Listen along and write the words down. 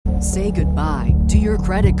Say goodbye to your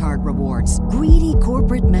credit card rewards. Greedy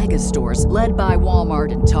corporate mega stores, led by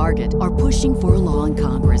Walmart and Target, are pushing for a law in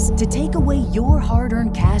Congress to take away your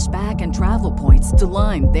hard-earned cash back and travel points to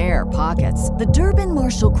line their pockets. The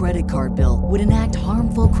Durbin-Marshall credit card bill would enact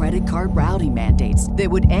harmful credit card routing mandates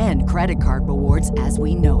that would end credit card rewards as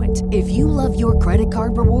we know it. If you love your credit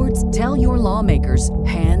card rewards, tell your lawmakers,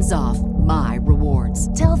 hands off my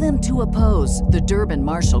rewards. Tell them to oppose the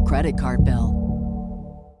Durbin-Marshall credit card bill.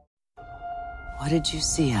 What did you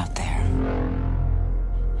see out there?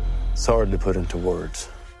 It's hard to put into words.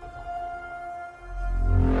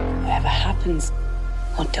 Whatever happens,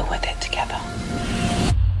 we'll deal with it together.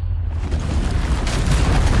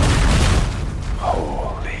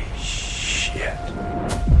 Holy shit.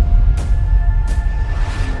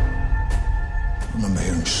 I remember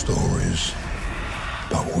hearing stories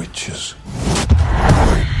about witches.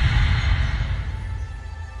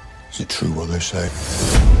 Is it true what they say?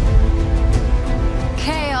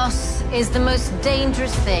 Chaos is the most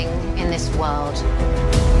dangerous thing in this world.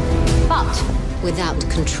 But without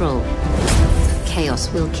control, chaos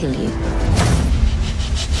will kill you.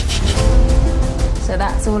 So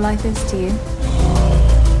that's all life is to you?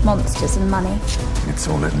 Monsters and money? It's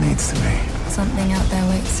all it needs to be. Something out there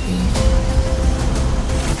waits for you.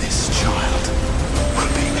 This child will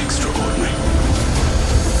be extraordinary.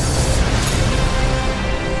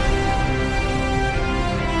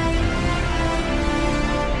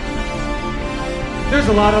 There's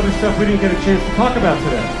a lot of other stuff we didn't get a chance to talk about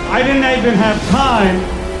today. I didn't even have time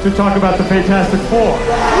to talk about the Fantastic Four.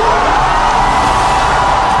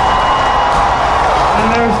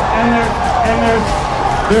 And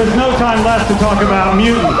there's no time left to talk about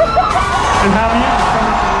mutants and how mutants come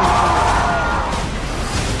into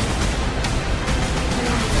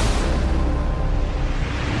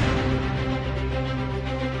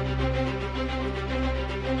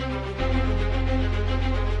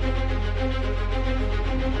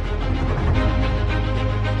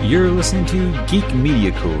You're listening to Geek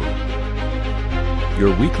Media Corps,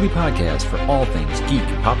 your weekly podcast for all things geek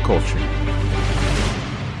pop culture.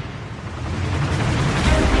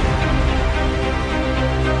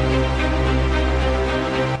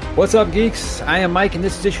 What's up, geeks? I am Mike, and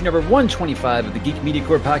this is issue number 125 of the Geek Media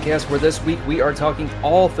Corps podcast, where this week we are talking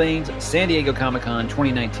all things San Diego Comic-Con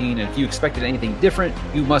 2019, and if you expected anything different,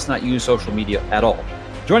 you must not use social media at all.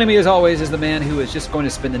 Joining me, as always, is the man who is just going to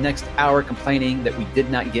spend the next hour complaining that we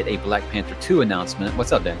did not get a Black Panther 2 announcement.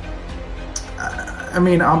 What's up, Dan? I'm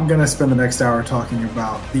going to spend the next hour talking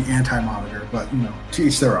about the Anti-Monitor, but, to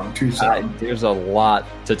each their own. There's a lot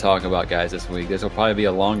to talk about, guys, this week. This will probably be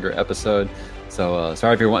a longer episode, so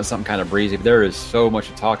sorry if you're wanting something kind of breezy, but there is so much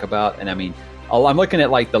to talk about, and I'm looking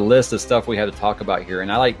at the list of stuff we had to talk about here,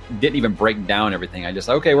 and I didn't even break down everything. I just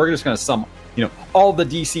we're just going to sum all the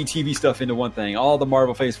DC TV stuff into one thing, all the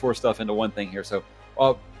Marvel Phase 4 stuff into one thing here. So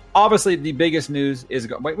obviously the biggest news is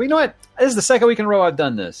wait, you know what? This is the second week in a row I've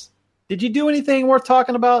done this. Did you do anything worth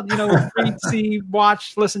talking about? Read, see,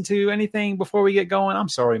 watch, listen to anything before we get going? I'm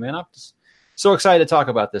sorry, man. I'm just so excited to talk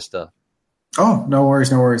about this stuff. Oh, no worries.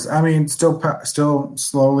 Still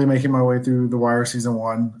slowly making my way through The Wire season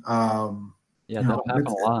 1. That'll happen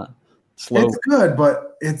a lot. Slow. It's good,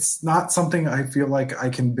 but it's not something I feel like I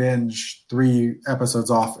can binge 3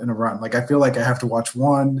 episodes off in a run. I feel like I have to watch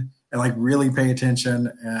one and really pay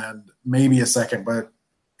attention and maybe a second, but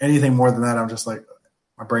anything more than that, I'm just my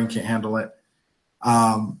brain can't handle it.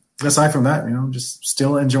 Aside from that, just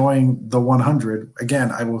still enjoying the 100.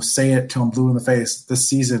 Again, I will say it till I'm blue in the face. This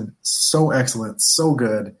season, so excellent, so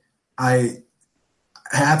good.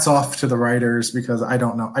 Hats off to the writers because I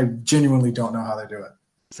don't know. I genuinely don't know how they do it.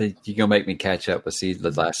 So you're going to make me catch up with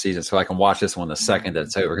the last season so I can watch this one the second that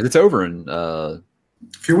it's over. Because it's over in a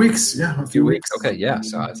few weeks. Yeah, a few weeks. Okay, yeah.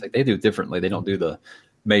 So it's they do it differently. They don't do the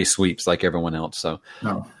May sweeps like everyone else. So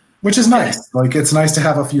no, which is nice. It's nice to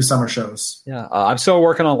have a few summer shows. Yeah, I'm still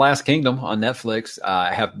working on Last Kingdom on Netflix.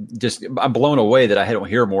 I'm blown away that I don't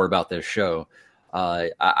hear more about this show.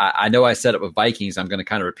 I know I said it with Vikings. I'm going to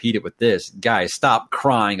kind of repeat it with this. Guys, stop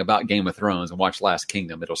crying about Game of Thrones and watch Last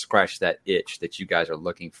Kingdom. It'll scratch that itch that you guys are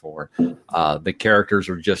looking for. The characters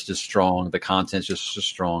are just as strong. The content's just as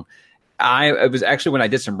strong. It was actually when I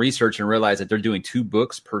did some research and realized that they're doing 2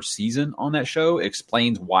 books per season on that show. It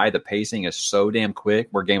explains why the pacing is so damn quick,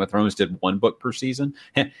 where Game of Thrones did 1 book per season.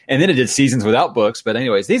 And then it did seasons without books. But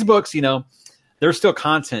anyways, these books, there's still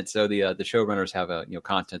content. So the showrunners have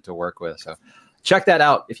content to work with. So check that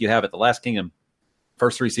out if you have it. The Last Kingdom,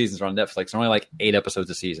 first 3 seasons are on Netflix. They're only 8 episodes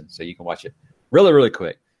a season, so you can watch it really, really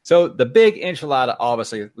quick. So the big enchilada,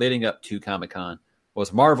 obviously, leading up to Comic-Con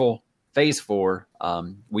was Marvel Phase 4.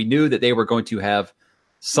 We knew that they were going to have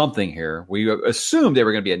something here. We assumed they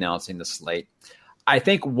were going to be announcing the slate. I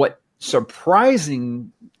think what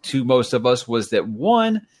surprising to most of us was that,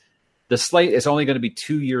 one, the slate is only going to be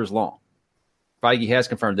 2 years long. Feige has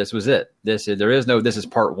confirmed this was it. This is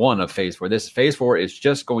part one of phase 4. This phase 4 is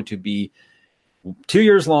just going to be 2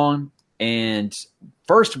 years long. And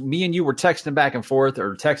first, me and you were texting back and forth,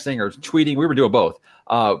 or texting or tweeting. We were doing both.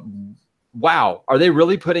 Wow, are they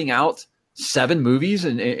really putting out 7 movies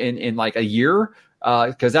in like a year?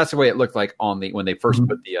 Because that's the way it looked like when they first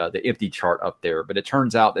put the empty chart up there. But it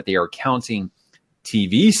turns out that they are counting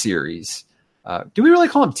TV series. Do we really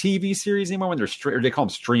call them TV series anymore when they're or they call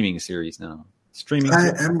them streaming series now? Streaming.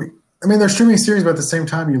 I mean, they're streaming series, but at the same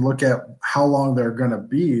time, you look at how long they're going to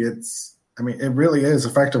be. It really is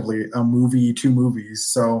effectively a movie, 2 movies.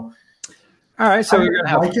 So, all right. So you're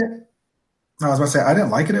gonna like it. I was about to say I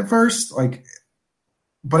didn't like it at first,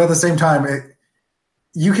 but at the same time,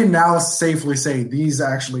 you can now safely say these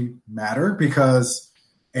actually matter because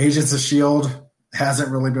Agents of S.H.I.E.L.D. hasn't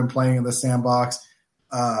really been playing in the sandbox.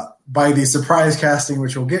 By the surprise casting,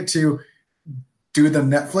 which we'll get to, do the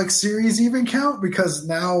Netflix series even count? Because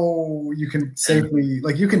now you can safely,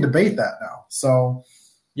 you can debate that now. So,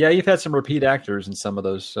 yeah, you've had some repeat actors in some of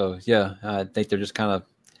those. So, yeah, I think they're just kind of.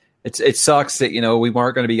 It sucks that we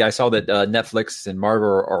weren't going to be. I saw that Netflix and Marvel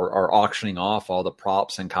are auctioning off all the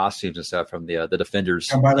props and costumes and stuff from the Defenders.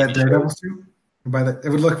 Can I buy that Daredevil suit? It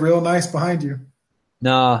would look real nice behind you.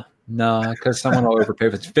 No, because someone will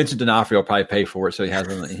overpay for it. Vincent D'Onofrio will probably pay for it, so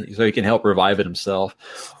he can help revive it himself.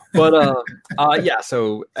 But yeah,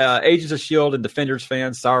 so Agents of S.H.I.E.L.D. and Defenders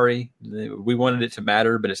fans, sorry, we wanted it to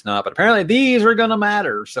matter, but it's not. But apparently these are going to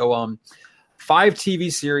matter. So 5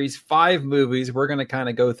 TV series, 5 movies. We're going to kind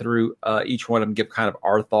of go through each one of them, give kind of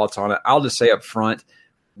our thoughts on it. I'll just say up front,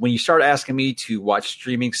 when you start asking me to watch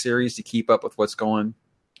streaming series to keep up with what's going,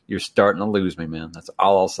 you're starting to lose me, man. That's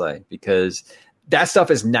all I'll say, because that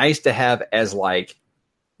stuff is nice to have as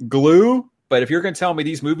glue. But if you're going to tell me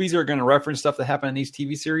these movies are going to reference stuff that happened in these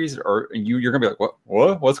TV series, or you're going to be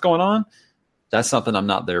like, what's going on? That's something I'm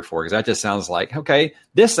not there for, because that just sounds like, okay,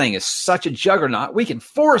 this thing is such a juggernaut. We can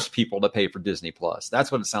force people to pay for Disney Plus. That's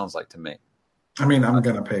what it sounds like to me. I mean, I'm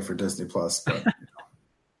going to pay for Disney Plus, but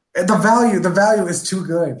the value is too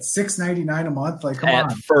good. $6.99 a month. Come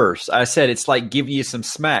on. At first, I said it's like giving you some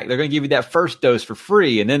smack. They're going to give you that first dose for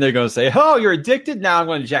free, and then they're going to say, "Oh, you're addicted. Now I'm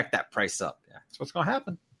going to jack that price up." Yeah, that's what's going to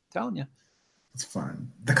happen. I'm telling you. It's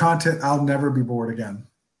fine. The content, I'll never be bored again.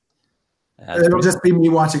 It'll just be me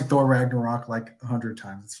watching Thor Ragnarok 100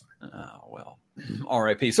 times. It's fine. Oh, well.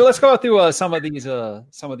 R.I.P. So let's go through some of these. You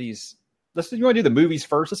want to do the movies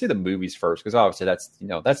first? Let's do the movies first, because obviously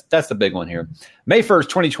that's the big one here. May 1st,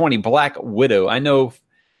 2020, Black Widow. I know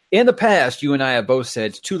in the past you and I have both said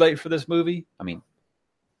it's too late for this movie. I mean,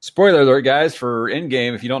 spoiler alert, guys, for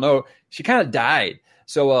Endgame. If you don't know, she kind of died.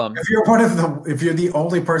 So if you're the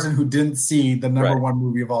only person who didn't see the number one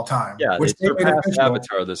movie of all time, which they surpassed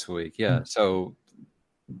Avatar this week, So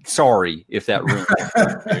sorry if that ruined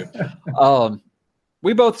it.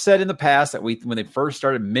 We both said in the past that when they first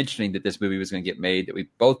started mentioning that this movie was going to get made, that we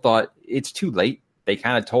both thought it's too late. They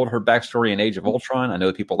kind of told her backstory in Age of Ultron. I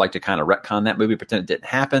know people like to kind of retcon that movie, pretend it didn't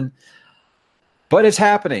happen, but it's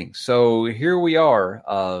happening. So here we are.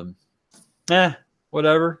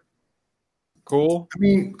 Whatever. Cool. I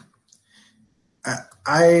mean,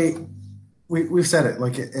 we've said it,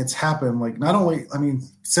 it's happened. Not only,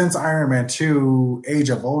 since Iron Man 2,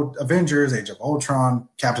 Avengers, Age of Ultron,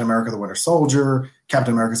 Captain America: The Winter Soldier,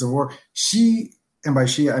 Captain America: Civil War. And by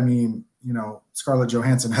she, I mean, Scarlett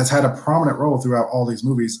Johansson has had a prominent role throughout all these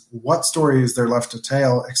movies. What story is there left to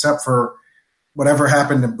tell, except for whatever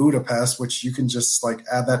happened in Budapest, which you can just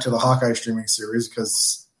add that to the Hawkeye streaming series,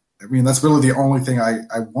 because that's really the only thing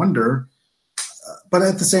I wonder. But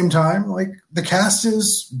at the same time, the cast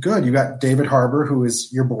is good. You got David Harbour, who is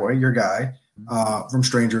your boy, your guy from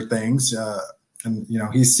Stranger Things. And,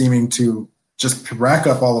 he's seeming to just rack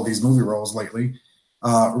up all of these movie roles lately.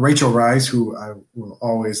 Rachel Weisz, who I will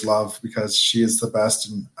always love because she is the best.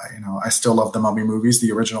 And, I still love the Mummy movies,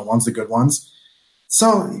 the original ones, the good ones.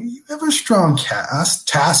 So you have a strong cast.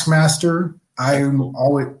 Taskmaster, I'm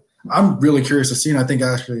really curious to see, and I think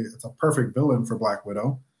actually it's a perfect villain for Black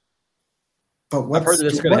Widow. But I've heard that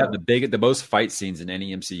it's going to have the most fight scenes in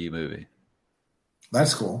any MCU movie.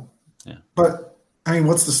 That's cool. Yeah. But,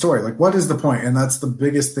 what's the story? What is the point? And that's the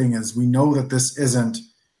biggest thing, is we know that this isn't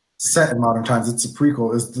set in modern times. It's a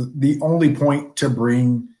prequel. Is the only point to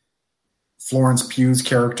bring Florence Pugh's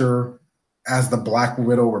character as the Black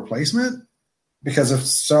Widow replacement? Because if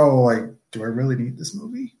so, do I really need this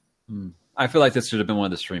movie? I feel like this should have been one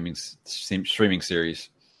of the streaming series.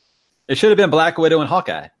 It should have been Black Widow and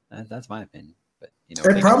Hawkeye. That's my opinion. But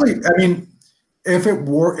it probably. I mean, if it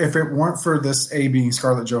weren't for this A being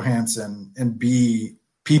Scarlett Johansson and B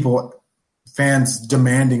fans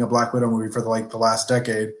demanding a Black Widow movie for the last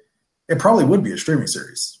decade, it probably would be a streaming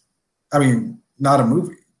series. I mean, not a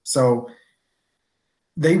movie. So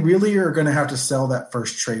they really are going to have to sell that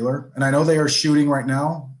first trailer. And I know they are shooting right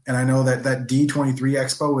now. And I know that D23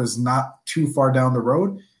 Expo is not too far down the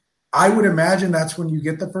road. I would imagine that's when you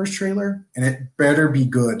get the first trailer, and it better be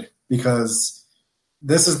good, because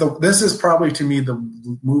this is probably, to me, the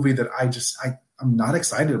movie that I'm not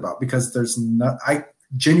excited about, because I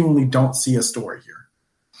genuinely don't see a story here.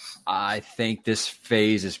 I think this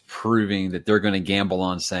phase is proving that they're going to gamble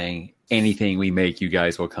on saying anything we make, you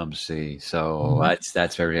guys will come see. So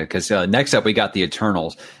that's very good. Because next up, we got the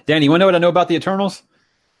Eternals. Danny, you want to know what I know about the Eternals?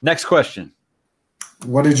 Next question.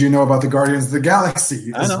 What did you know about the Guardians of the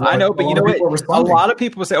Galaxy? I know, but you know what? A lot of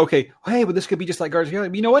people will say, okay, hey, but this could be just like Guardians of the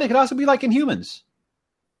Galaxy. You know what? It could also be like Inhumans.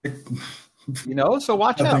 So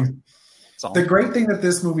watch out. The great thing that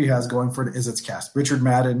this movie has going for it is its cast. Richard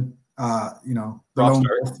Madden, the lone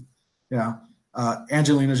wolf,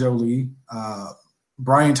 Angelina Jolie,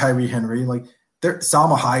 Brian Tyree Henry,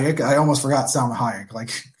 Salma Hayek. I almost forgot Salma Hayek.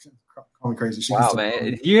 Call me crazy. Wow,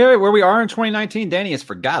 man! You hear where we are in 2019? Danny has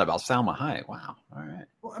forgot about Salma Hayek. Wow. All right.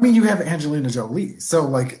 Well, I mean, you have Angelina Jolie, so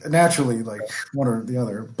naturally, one or the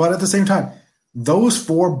other. But at the same time, those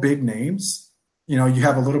four big names, you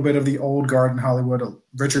have a little bit of the old guard in Hollywood.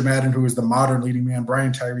 Richard Madden, who is the modern leading man,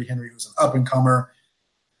 Brian Tyree Henry, who's an up and comer.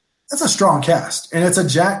 That's a strong cast, and it's a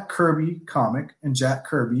Jack Kirby comic, and Jack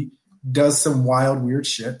Kirby does some wild, weird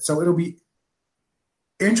shit. So it'll be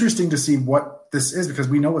interesting to see what this is, because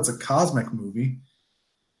we know it's a cosmic movie.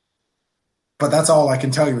 But that's all I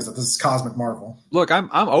can tell you, is that this is cosmic Marvel. Look, I'm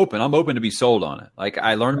open. I'm open to be sold on it.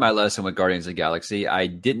 I learned my lesson with Guardians of the Galaxy.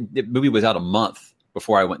 The movie was out a month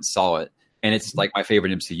before I went and saw it. And it's like my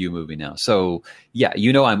favorite MCU movie now. So yeah,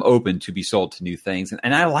 I'm open to be sold to new things.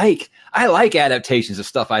 And I like adaptations of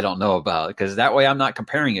stuff I don't know about, because that way I'm not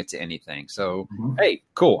comparing it to anything. So, Hey,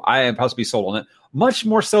 cool. I am possibly sold on it. Much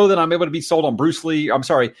more so than I'm able to be sold on Bruce Lee. I'm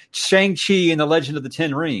sorry, Shang-Chi and the Legend of the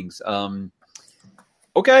Ten Rings.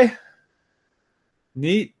 Okay.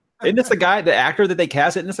 Neat. Isn't this the actor that they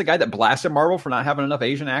cast? Isn't this the guy that blasted Marvel for not having enough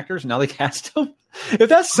Asian actors? And now they cast him? If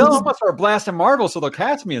that's so, I'm going to start blasting Marvel so they'll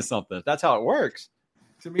cast me in something. If that's how it works.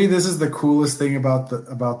 To me, this is the coolest thing about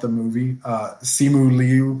the movie. Simu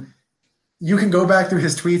Liu. You can go back through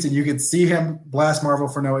his tweets and you can see him blast Marvel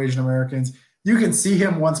for no Asian Americans. You can see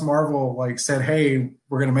him once Marvel said, hey,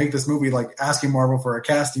 we're going to make this movie, asking Marvel for a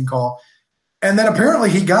casting call. And then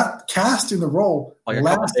apparently he got cast in the role a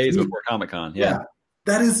couple of days before Comic-Con. Yeah.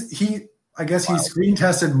 That is, I guess he screen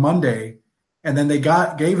tested Monday, and then they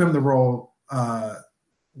gave him the role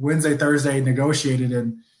Wednesday, Thursday, negotiated,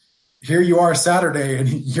 and here you are Saturday, and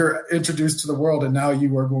you're introduced to the world, and now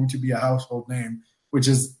you are going to be a household name, which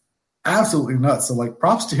is absolutely nuts. So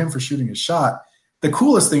props to him for shooting his shot. The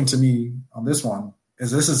coolest thing to me on this one is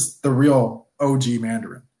this is the real OG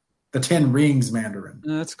Mandarin, the Ten Rings Mandarin.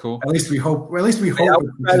 That's cool. At least we hope. I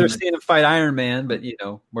would rather see him fight Iron Man, but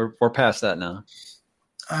we're past that now.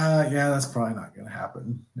 That's probably not going to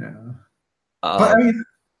happen. Yeah, but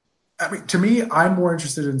I mean, to me, I'm more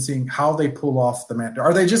interested in seeing how they pull off the Mandarin.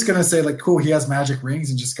 Are they just going to say cool, he has magic rings,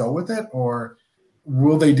 and just go with it, or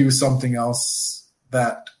will they do something else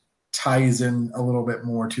that ties in a little bit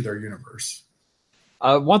more to their universe?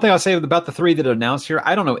 One thing I'll say about the three that are announced here,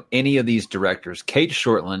 I don't know any of these directors. Kate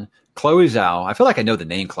Shortland, Chloe Zhao. I feel like I know the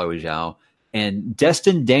name Chloe Zhao, and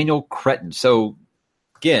Destin Daniel Cretton. So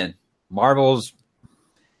again, Marvel's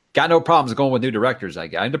got no problems going with new directors.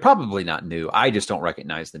 They're probably not new. I just don't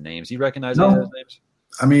recognize the names. You recognize any of those names?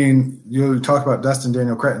 I mean, you talk about Destin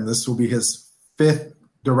Daniel Cretton. This will be his 5th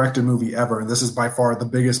directed movie ever, and this is by far the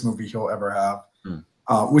biggest movie he'll ever have,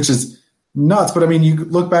 which is nuts. But I mean, you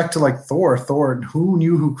look back to Thor. Who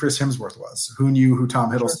knew who Chris Hemsworth was? Who knew who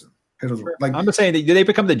Tom Hiddleston? Sure. I'm just saying, they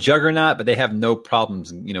become the juggernaut, but they have no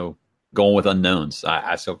problems, going with unknowns.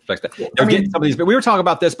 I still expect that. They're getting some of these, but we were talking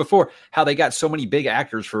about this before, how they got so many big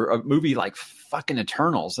actors for a movie like fucking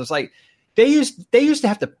Eternals. It's they used to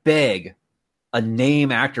have to beg a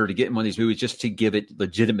name actor to get in one of these movies just to give it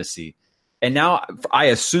legitimacy. And now I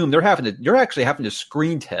assume they're actually having to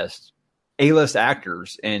screen test A-list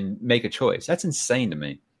actors and make a choice. That's insane to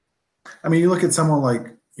me. I mean, you look at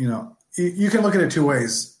someone you can look at it two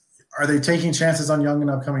ways. Are they taking chances on young and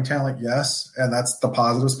upcoming talent? Yes. And that's the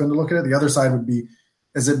positive spin to look at it. The other side would be,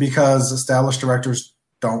 is it because established directors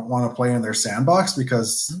don't want to play in their sandbox?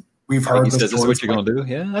 Because we've heard this is what you're going to do.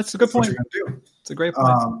 Yeah, that's a good point. It's a great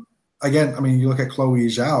point. again, I mean, you look at Chloe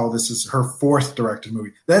Zhao, this is her 4th directed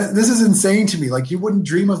movie. This is insane to me. Like, you wouldn't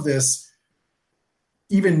dream of this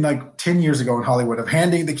even like 10 years ago in Hollywood, of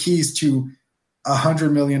handing the keys to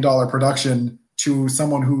 $100 million production to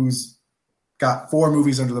someone who's got 4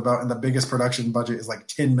 movies under the belt and the biggest production budget is like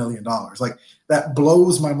 $10 million. Like, that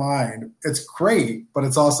blows my mind. It's great, but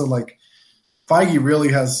it's also like Feige really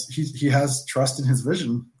he has trust in his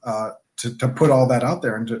vision to put all that out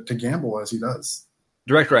there and to gamble as he does.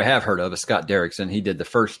 Director I have heard of is Scott Derrickson. He did the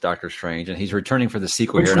first Doctor Strange, and he's returning for the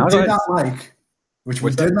sequel Which here. We did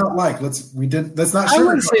not like. Let's not. I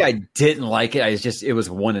wouldn't say I didn't like it. It was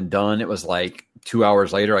one and done. It was like 2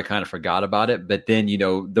 hours later, I kind of forgot about it. But then,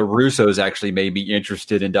 the Russos actually made me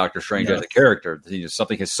interested in Doctor Strange as a character.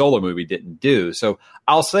 Something his solo movie didn't do. So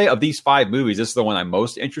I'll say of these 5 movies, this is the one I'm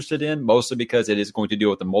most interested in, mostly because it is going to deal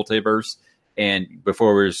with the multiverse. And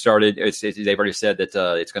before we started, they've already said that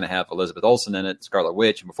it's going to have Elizabeth Olsen in it, Scarlet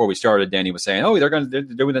Witch. And before we started, Danny was saying, they're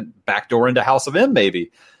doing a backdoor into House of M,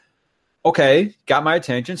 maybe. Okay, got my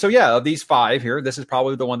attention. So yeah, of these 5 here, this is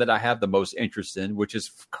probably the one that I have the most interest in, which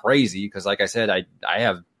is crazy because, like I said, I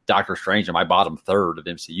have Doctor Strange in my bottom third of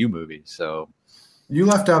MCU movies. So you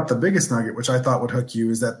left out the biggest nugget, which I thought would hook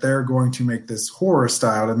you, is that they're going to make this horror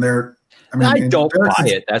style, and I don't buy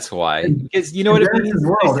it. That's why, because you know what it means.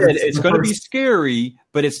 It's going to be scary,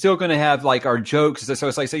 but it's still going to have like our jokes. So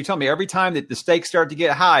it's like, so you tell me every time that the stakes start to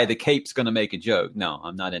get high, the cape's going to make a joke. No,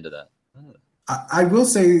 I'm not into that. I will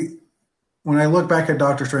say, when I look back at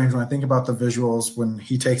Doctor Strange, when I think about the visuals, when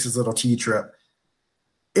he takes his little tea trip,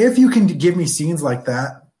 if you can give me scenes like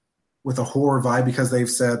that with a horror vibe, because they've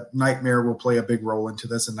said Nightmare will play a big role into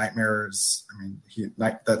this, and Nightmare is,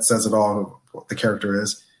 that says it all, what the character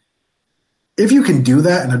is. If you can do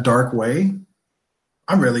that in a dark way,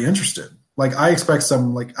 I'm really interested. Like, I expect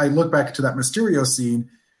I look back to that Mysterio scene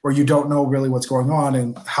where you don't know really what's going on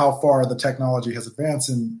and how far the technology has advanced,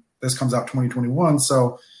 and this comes out 2021,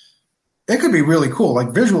 so it could be really cool. Like,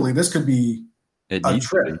 visually, this could be a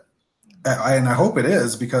trip. And I hope it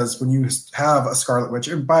is, because when you have a Scarlet Witch,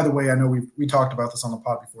 and by the way, I know we talked about this on the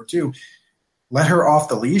pod before too, let her off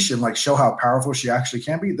the leash and like show how powerful she actually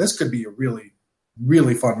can be. This could be a really,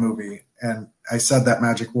 really fun movie. And I said that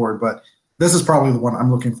magic word, but this is probably the one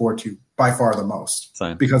I'm looking forward to by far the most.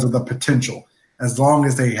 Same. Because of the potential. As long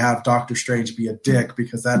as they have Doctor Strange be a dick,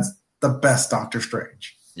 because that's the best Doctor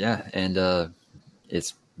Strange. Yeah, and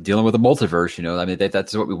it's dealing with the multiverse,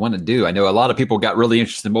 that's what we want to do. I know a lot of people got really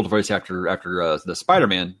interested in multiverse after the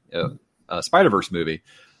Spider-Man Spider-Verse movie.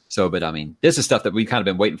 So, but this is stuff that we've kind of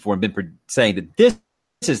been waiting for and been saying that this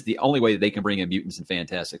is the only way that they can bring in mutants and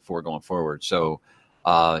Fantastic Four going forward. So,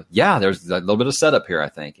 there's a little bit of setup here, I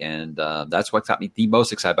think, and that's what got me the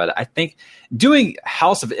most excited about it. I think doing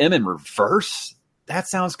House of M in reverse, that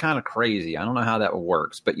sounds kind of crazy. I don't know how that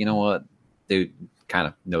works, but you know what, dude kind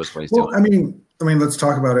of knows what he's doing. I mean, let's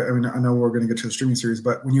talk about it. I know we're going to get to the streaming series,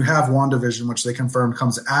 but when you have WandaVision, which they confirmed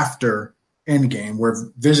comes after Endgame, where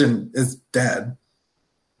Vision is dead,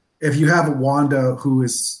 if you have a Wanda who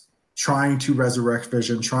is trying to resurrect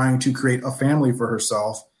Vision, trying to create a family for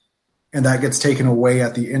herself, and that gets taken away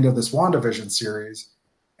at the end of this WandaVision series,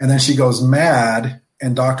 and then she goes mad,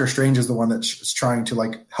 and Doctor Strange is the one that's trying to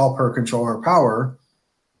like help her control her power,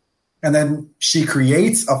 and then she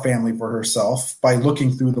creates a family for herself by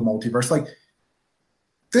looking through the multiverse. Like,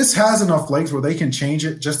 this has enough legs where they can change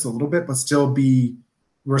it just a little bit, but still be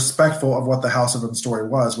respectful of what the House of M story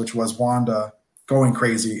was, which was Wanda going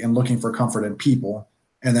crazy and looking for comfort in people,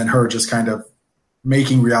 and then her just kind of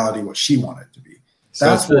making reality what she wanted to be. So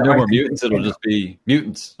that's no more mutants. It'll just be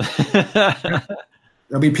mutants.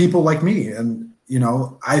 There'll be people like me. And,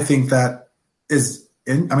 I think that is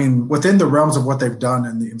within the realms of what they've done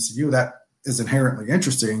in the MCU, that is inherently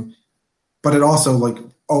interesting, but it also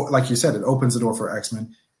like you said, it opens the door for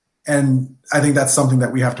X-Men. And I think that's something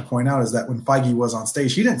that we have to point out, is that when Feige was on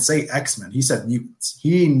stage, he didn't say X-Men. He said mutants.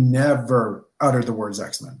 He never uttered the words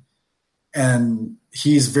X-Men. And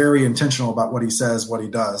he's very intentional about what he says, what he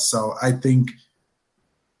does. So I think,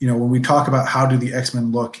 when we talk about how do the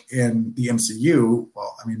X-Men look in the MCU,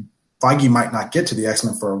 Feige might not get to the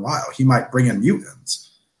X-Men for a while. He might bring in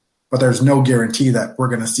mutants. But there's no guarantee that we're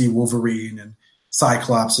going to see Wolverine and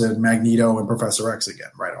Cyclops and Magneto and Professor X again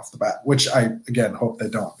right off the bat, which I, again, hope they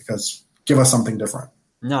don't, because give us something different.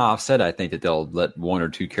 No, I've said I think that they'll let one or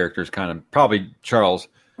two characters probably Charles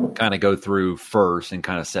go through first and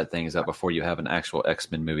kind of set things up before you have an actual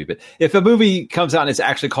X-Men movie. But if a movie comes out and it's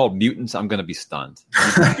actually called Mutants, I'm going to be stunned.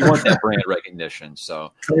 You want that brand recognition.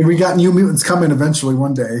 So we got new mutants coming eventually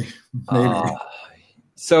one day, maybe.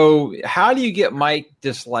 So how do you get Mike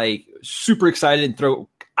just super excited and throw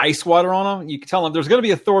ice water on them. You can tell them there's going to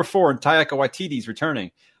be a Thor 4 and Taika Waititi's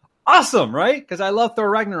returning. Awesome, right? Because I love Thor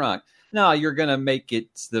Ragnarok. No, you're going to make it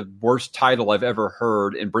the worst title I've ever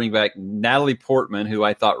heard and bring back Natalie Portman, who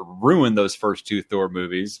I thought ruined those first 2 Thor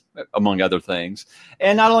movies, among other things.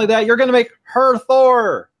 And not only that, you're going to make her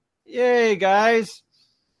Thor. Yay, guys.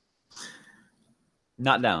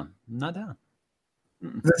 Not down. Not down.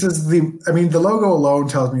 This is the logo alone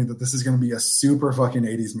tells me that this is going to be a super fucking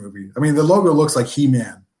 80s movie. I mean, the logo looks like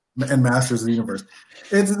He-Man and Masters of the Universe.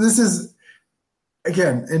 This is,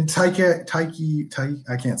 again, in Taika,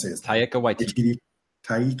 I can't say his name. Taika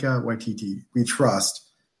Waititi, we trust.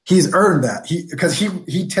 He's earned that. Because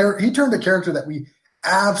he turned a character that we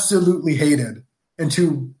absolutely hated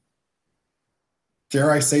into, dare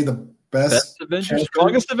I say, the best Avenger,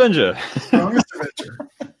 strongest Avenger. Strongest Avenger.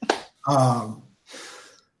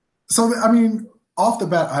 So, I mean, off the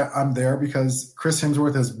bat, I'm there because Chris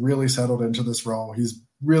Hemsworth has really settled into this role. He's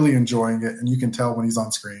really enjoying it, and you can tell when he's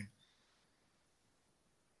on screen.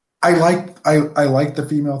 I like the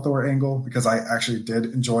female Thor angle because I actually did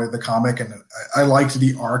enjoy the comic, and I liked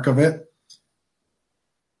the arc of it.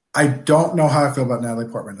 I don't know how I feel about Natalie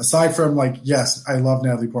Portman. Aside from, like, yes, I love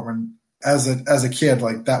Natalie Portman. As a kid,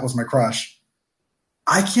 like, that was my crush.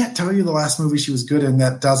 I can't tell you the last movie she was good in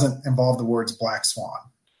that doesn't involve the words Black Swan.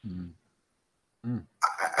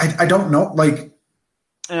 I don't know, like,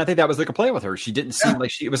 and I think that was the complaint with her. She didn't seem like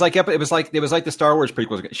she. It was like the Star Wars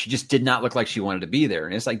prequels. She just did not look like she wanted to be there.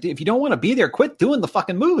 And it's like, if you don't want to be there, quit doing the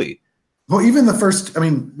fucking movie. Well, even the first. I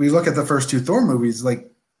mean, we look at the first 2 Thor movies. Like,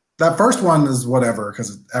 that first one is whatever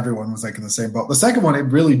because everyone was like in the same boat. The second one, it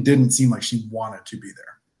really didn't seem like she wanted to be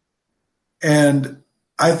there. And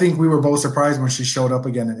I think we were both surprised when she showed up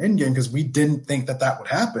again in Endgame because we didn't think that would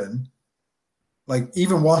happen. Like,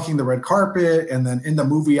 even walking the red carpet, and then in the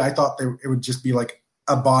movie, I thought it would just be like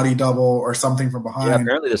a body double or something from behind. Yeah,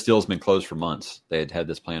 apparently the still's been closed for months. They had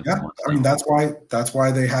this plan for months. I mean, that's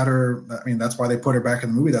why they had her. I mean, that's why they put her back in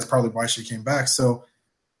the movie. That's probably why she came back. So,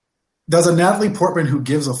 does a Natalie Portman who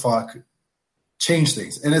gives a fuck change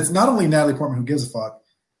things? And it's not only Natalie Portman who gives a fuck,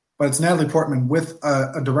 but it's Natalie Portman with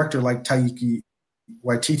a director like Taika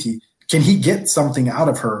Waititi. Can he get something out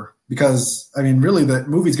of her? Because, I mean, really, the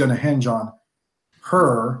movie's going to hinge on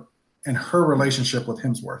her and her relationship with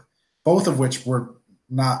Hemsworth, both of which were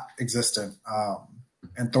not existent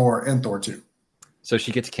in Thor 2. So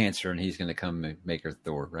she gets cancer, and he's going to come and make her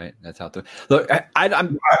Thor, right? That's how Thor. Look,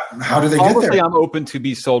 I'm. How do they get there? I'm open to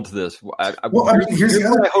be sold to this. Here's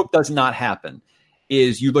what I hope does not happen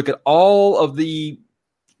is you look at all of the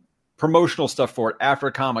promotional stuff for it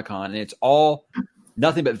after Comic-Con, and it's all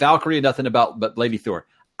nothing but Valkyrie and nothing but Lady Thor.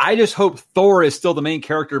 I just hope Thor is still the main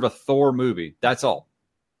character of a Thor movie. That's all.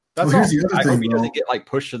 That's all. I hope he doesn't get like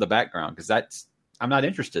pushed to the background because I'm not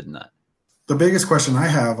interested in that. The biggest question I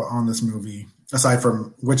have on this movie, aside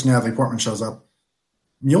from which Natalie Portman shows up,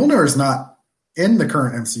 Mjolnir is not in the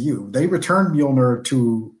current MCU. They returned Mjolnir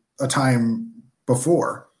to a time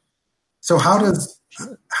before. So how does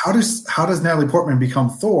Natalie Portman become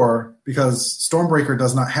Thor? Because Stormbreaker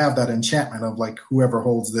does not have that enchantment of like whoever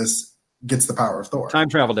holds this gets the power of Thor. Time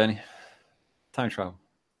travel, Danny. Time travel.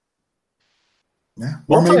 Yeah.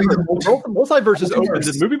 Or maybe the multiverse opened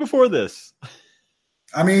the movie before this.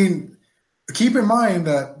 I mean, keep in mind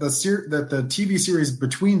that the TV series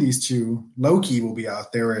between these two, Loki, will be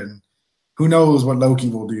out there, and who knows what Loki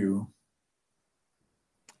will do.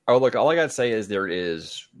 Oh, look, all I got to say is there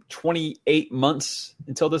is 28 months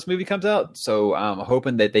until this movie comes out. So I'm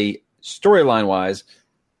hoping that they, storyline-wise,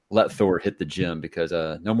 let Thor hit the gym because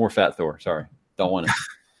no more fat Thor. Sorry. Don't want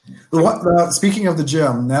it. Speaking of the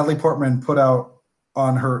gym, Natalie Portman put out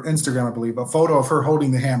on her Instagram, I believe, a photo of her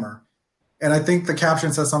holding the hammer. And I think the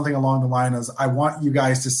caption says something along the line as, I want you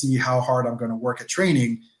guys to see how hard I'm going to work at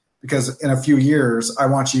training because in a few years, I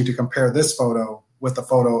want you to compare this photo with the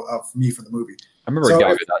photo of me for the movie. I remember a guy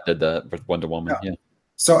who did that with Wonder Woman. Yeah.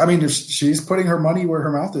 So, I mean, if she's putting her money where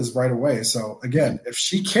her mouth is right away. So, again, if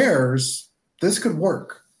she cares, this could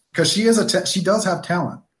work. Because she does have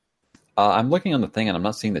talent. I'm looking on the thing and I'm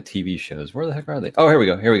not seeing the TV shows. Where the heck are they? Oh, here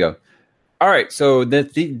we go. All right, so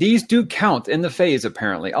these do count in the phase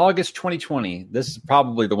apparently. August 2020. This is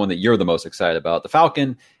probably the one that you're the most excited about. The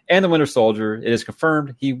Falcon and the Winter Soldier. It is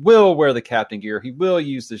confirmed he will wear the Captain gear. He will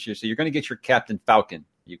use this year. So you're going to get your Captain Falcon.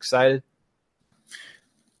 You excited?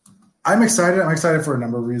 I'm excited. I'm excited for a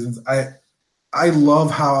number of reasons. I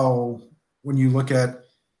love how when you look at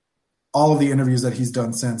all of the interviews that he's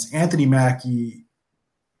done since, Anthony Mackie,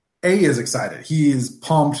 is excited. He is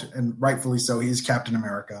pumped, and rightfully so. He's Captain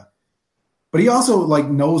America. But he also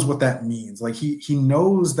knows what that means. Like he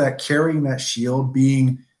knows that carrying that shield,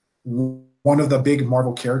 being one of the big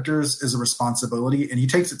Marvel characters is a responsibility, and he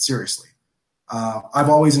takes it seriously. I've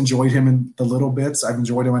always enjoyed him in the little bits. I've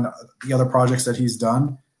enjoyed him in the other projects that he's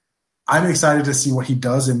done. I'm excited to see what he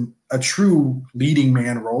does in a true leading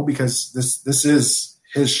man role, because this is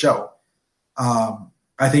his show.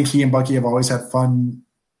 I think he and Bucky have always had fun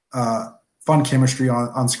chemistry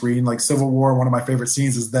on screen. Like Civil War, one of my favorite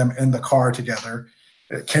scenes is them in the car together.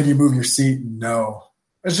 Can you move your seat? No.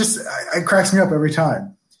 It's just, it cracks me up every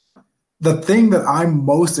time. The thing that I'm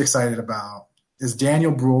most excited about is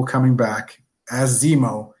Daniel Bruhl coming back as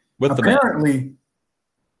Zemo. With the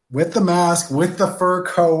mask, with the fur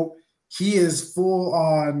coat. He is full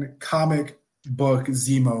on comic book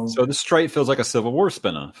Zemo. So this straight feels like a Civil War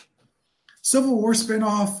spinoff. Civil War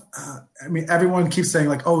spinoff. I mean, everyone keeps saying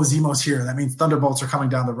like, "Oh, Zemo's here. That means Thunderbolts are coming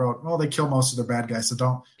down the road." Well, they kill most of their bad guys, so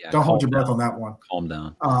don't hold your breath on that one. Calm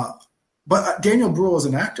down. But Daniel Bruhl as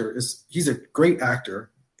an actor he's a great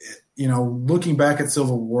actor. You know, looking back at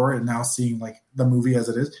Civil War and now seeing like the movie as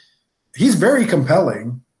it is, he's very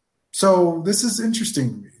compelling. So this is interesting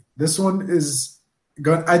to me. This one is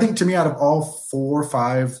good. I think to me, out of all 4 or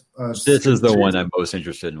 5, this is the one I'm most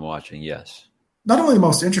interested in watching. Yes. Not only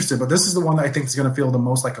most interested, but this is the one that I think is going to feel the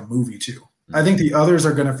most like a movie too. Mm-hmm. I think the others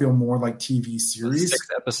are going to feel more like TV series. 6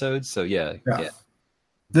 episodes, so yeah.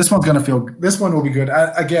 This one will be good.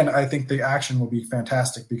 I think the action will be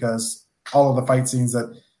fantastic because all of the fight scenes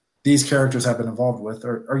that these characters have been involved with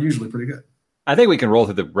are usually pretty good. I think we can roll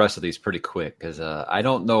through the rest of these pretty quick because I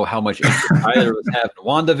don't know how much interest either of us have in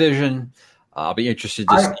WandaVision. I'll be interested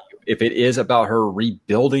to see if it is about her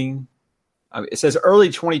rebuilding. It says early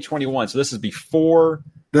 2021, so this is before.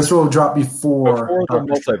 This will drop before the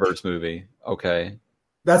multiverse movie. Okay.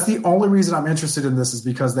 That's the only reason I'm interested in this is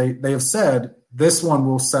because they have said this one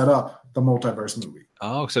will set up the multiverse movie.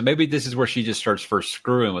 Oh, so maybe this is where she just starts first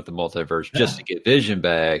screwing with the multiverse just to get Vision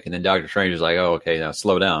back, and then Doctor Strange is like, "Oh, okay, now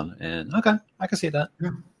slow down." And okay, I can see that. Yeah.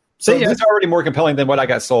 So it's already more compelling than what I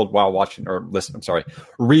got sold while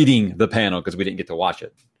reading the panel because we didn't get to watch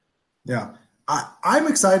it. Yeah. I'm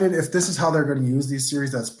excited if this is how they're going to use these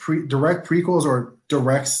series. That's direct prequels or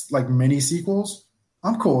directs like mini sequels.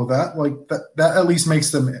 I'm cool with that. Like that at least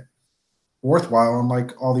makes them worthwhile,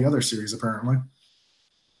 unlike all the other series apparently.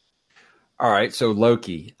 All right, so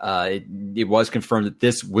Loki. It was confirmed that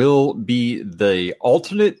this will be the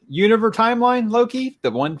alternate universe timeline Loki, the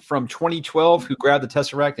one from 2012 who grabbed the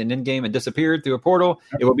Tesseract in Endgame and disappeared through a portal.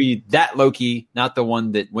 It will be that Loki, not the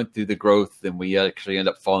one that went through the growth and we actually end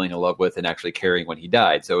up falling in love with and actually carrying when he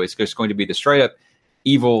died. So it's just going to be the straight up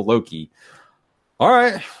evil Loki. All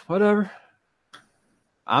right, whatever.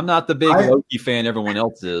 I'm not the big Loki fan everyone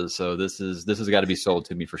else is, so this has got to be sold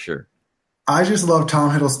to me for sure. I just love Tom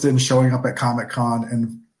Hiddleston showing up at Comic-Con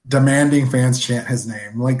and demanding fans chant his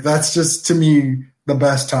name. Like that's just to me the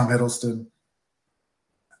best Tom Hiddleston.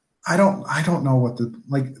 I don't know what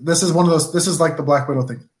this is one of those. This is like the Black Widow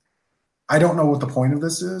thing. I don't know what the point of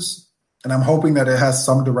this is, and I'm hoping that it has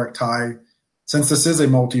some direct tie, since this is a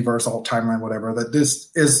multiverse, alt timeline, whatever. That this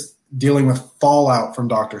is dealing with fallout from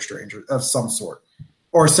Doctor Strange of some sort,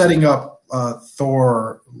 or setting up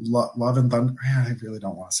Thor, Love and Thunder. I really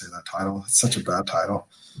don't want to say that title. It's such a bad title.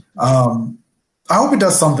 I hope it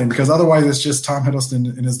does something because otherwise it's just Tom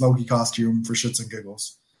Hiddleston in his Loki costume for shits and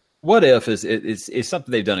giggles. What if is something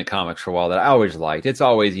they've done in comics for a while that I always liked. It's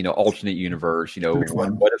always alternate universe.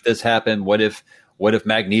 What if this happened? What if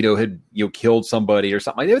Magneto had killed somebody or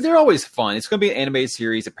something like that? They're always fun. It's going to be an animated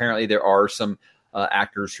series. Apparently there are some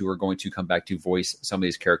actors who are going to come back to voice some of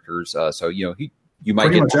these characters. You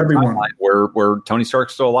might get everyone where Tony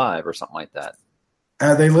Stark's still alive or something like that.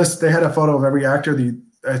 They had a photo of every actor.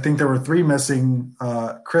 I think there were 3 missing: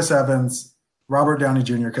 Chris Evans, Robert Downey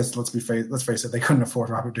Jr. Because let's face it, they couldn't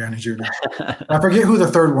afford Robert Downey Jr. I forget who the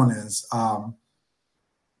third one is.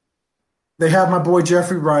 They have my boy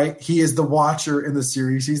Jeffrey Wright. He is the Watcher in the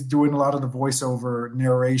series. He's doing a lot of the voiceover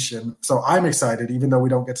narration. So I'm excited, even though we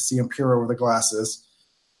don't get to see him peer over the glasses.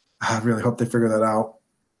 I really hope they figure that out.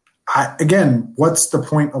 Again, what's the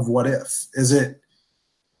point of What If? Is it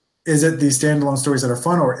these standalone stories that are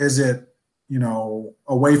fun, or is it,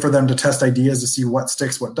 a way for them to test ideas to see what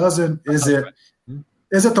sticks, what doesn't? Is it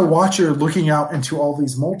the Watcher looking out into all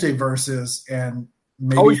these multiverses and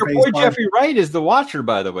maybe your boy Jeffrey Wright is the Watcher,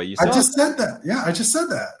 by the way. I just said that. Yeah, I just said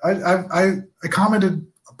that. I commented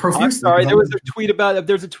profusely. I'm sorry, there's a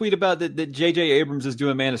tweet about that J.J. Abrams is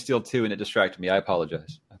doing Man of Steel 2 and it distracted me. I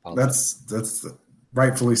apologize. That's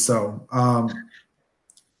rightfully so.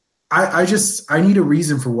 I need a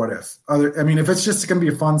reason for What If. If it's just going to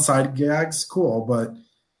be a fun side gags, cool. But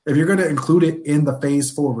if you're going to include it in the Phase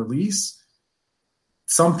 4 release,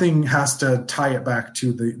 something has to tie it back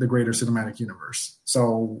to the greater cinematic universe.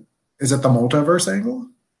 So is it the multiverse angle?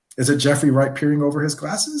 Is it Jeffrey Wright peering over his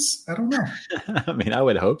glasses? I don't know. I mean, I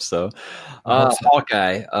would hope so. hope so.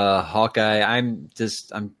 Hawkeye. I'm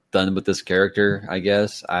done with this character, I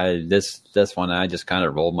guess. This one, I just kind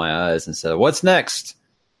of rolled my eyes and said, "What's next?"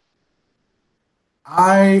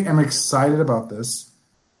 I am excited about this.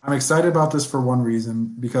 I'm excited about this for one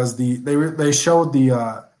reason, because they showed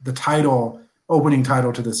the opening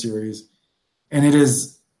title to the series, and it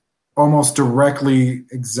is almost directly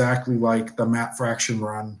exactly like the Matt Fraction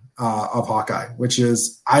run of Hawkeye, which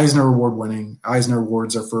is Eisner Award winning. Eisner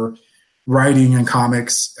Awards are for writing and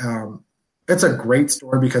comics. It's a great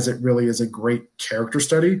story because it really is a great character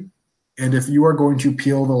study. And if you are going to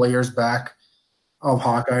peel the layers back of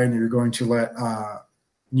Hawkeye and you're going to let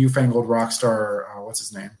newfangled rock star, what's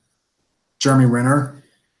his name? Jeremy Renner,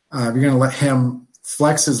 you're going to let him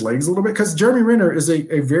flex his legs a little bit, because Jeremy Renner is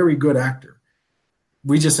a very good actor.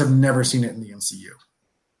 We just have never seen it in the MCU.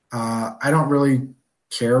 I don't really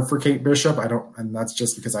care for Kate Bishop. And that's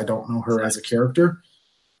just because I don't know her as a character.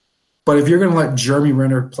 But if you're going to let Jeremy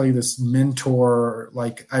Renner play this mentor,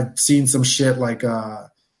 like I've seen some shit like,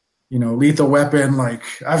 Lethal Weapon, like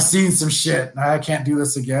I've seen some shit. I can't do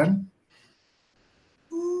this again.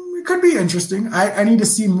 It could be interesting. I need to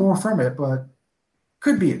see more from it, but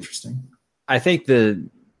could be interesting. I think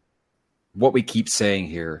what we keep saying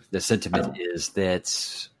here, the sentiment is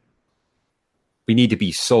that we need to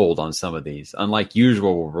be sold on some of these. Unlike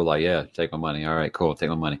usual, where we're like, yeah, take my money. All right, cool, take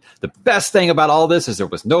my money. The best thing about all this is there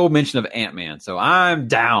was no mention of Ant-Man, so I'm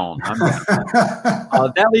down.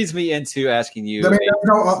 That leads me into asking you.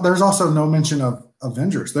 There's also no mention of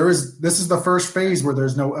Avengers. This is the first phase where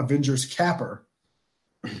there's no Avengers capper.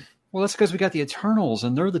 Well, that's because we got the Eternals,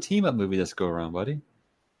 and they're the team-up movie that's go around, buddy.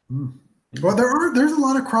 Well, there's a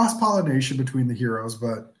lot of cross-pollination between the heroes,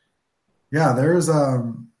 but yeah, there's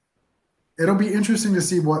it'll be interesting to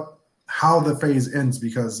see how the phase ends,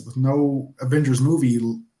 because with no Avengers movie,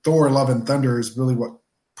 Thor: Love and Thunder is really what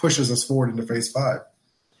pushes us forward into phase 5.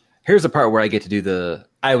 Here's the part where I get to do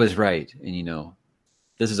I was right, and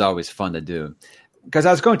this is always fun to do, because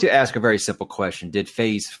I was going to ask a very simple question: did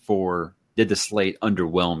phase 4, did the slate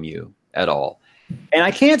underwhelm you at all? And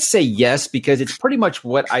I can't say yes, because it's pretty much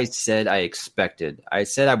what I said I expected. I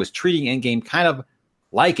said I was treating Endgame kind of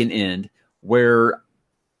like an end, where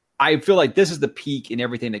I feel like this is the peak, and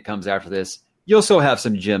everything that comes after this, you'll still have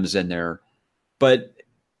some gems in there. But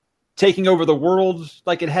taking over the world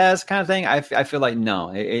like it has kind of thing, I feel like,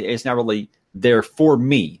 no, it's not really there for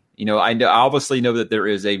me. I obviously know that there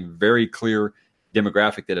is a very clear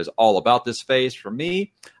demographic that is all about this phase. For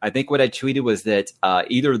me, I think what I tweeted was that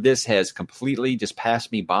either this has completely just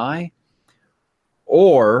passed me by,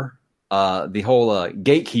 or the whole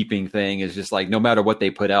gatekeeping thing is just like, no matter what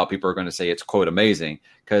they put out, people are going to say it's, quote, amazing.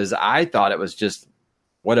 Because I thought it was just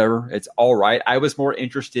whatever. It's all right. I was more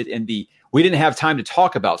interested in we didn't have time to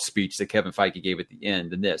talk about speech that Kevin Feige gave at the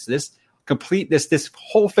end than this. This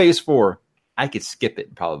whole phase 4, I could skip it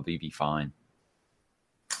and probably be fine.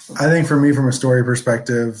 I think for me, from a story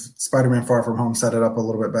perspective, Spider-Man Far From Home set it up a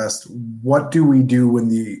little bit best. What do we do when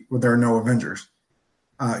there are no Avengers?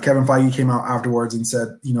 Kevin Feige came out afterwards and said,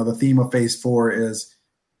 the theme of phase 4 is,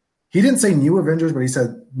 he didn't say new Avengers, but he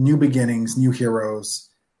said new beginnings, new heroes.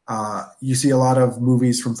 You see a lot of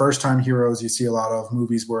movies from first-time heroes. You see a lot of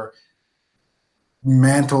movies where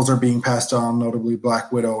mantles are being passed on, notably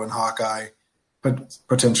Black Widow and Hawkeye, but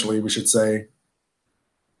potentially, we should say.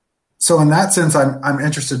 So in that sense, I'm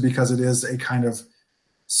interested, because it is a kind of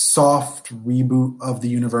soft reboot of the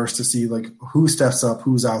universe to see like who steps up,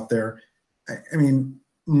 who's out there. I mean,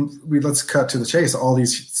 let's cut to the chase. All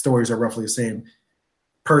these stories are roughly the same.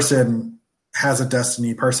 Person has a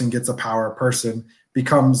destiny, person gets a power, person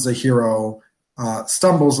becomes a hero,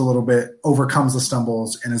 stumbles a little bit, overcomes the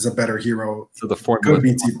stumbles, and is a better hero. So the formula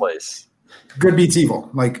beats evil. Good beats evil.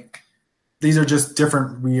 Like, these are just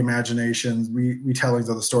different reimaginations, retellings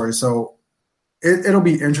of the story. So it'll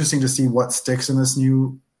be interesting to see what sticks in these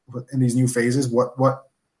new phases.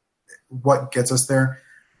 What gets us there.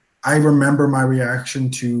 I remember my reaction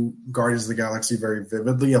to Guardians of the Galaxy very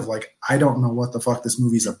vividly, of like, I don't know what the fuck this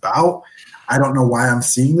movie's about. I don't know why I'm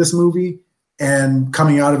seeing this movie, and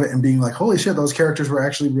coming out of it and being like, holy shit, those characters were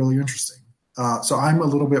actually really interesting. So I'm a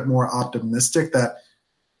little bit more optimistic that,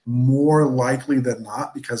 more likely than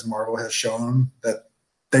not, because Marvel has shown that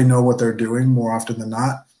they know what they're doing more often than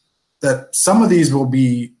not, that some of these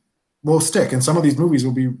will stick, and some of these movies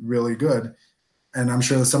will be really good. And I'm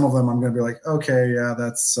sure that some of them I'm going to be like, okay, yeah,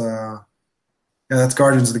 that's Yeah, that's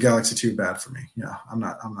Guardians of the Galaxy 2 bad for me. Yeah, I'm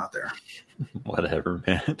not there. Whatever,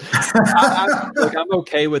 man. I'm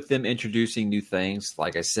okay with them introducing new things.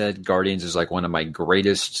 Like I said, Guardians is like one of my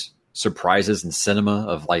greatest surprises in cinema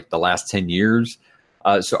of like the last 10 years.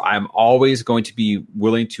 So I'm always going to be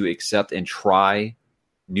willing to accept and try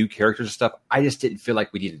new characters and stuff. I just didn't feel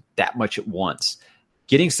like we needed that much at once.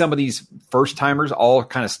 Getting some of these first timers all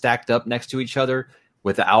kind of stacked up next to each other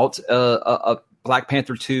without a Black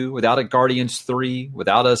Panther 2, without a Guardians 3,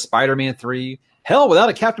 without a Spider-Man 3, hell, without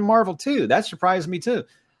a Captain Marvel 2. That surprised me too.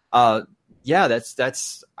 Yeah,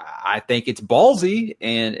 that's. I think it's ballsy,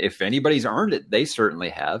 and if anybody's earned it, they certainly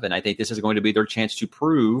have. And I think this is going to be their chance to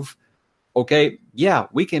prove, okay, yeah,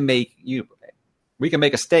 we can make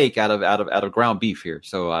a steak out of ground beef here.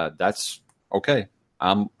 So that's okay.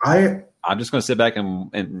 I'm just going to sit back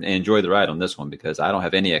and enjoy the ride on this one because I don't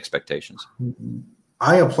have any expectations.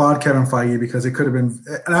 I applaud Kevin Feige because it could have been,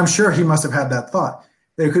 and I'm sure he must have had that thought.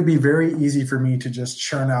 It could be very easy for me to just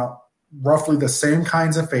churn out roughly the same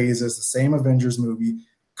kinds of phases, the same Avengers movie,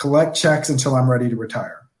 collect checks until I'm ready to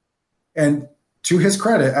retire. And to his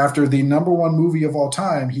credit, after the number one movie of all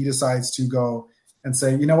time, he decides to go and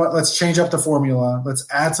say, you know what, let's change up the formula. Let's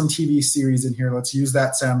add some TV series in here. Let's use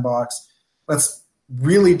that sandbox. Let's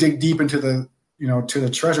really dig deep into the, to the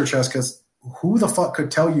treasure chest, because who the fuck could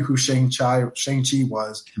tell you who Shang-Chi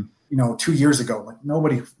was, 2 years ago? Like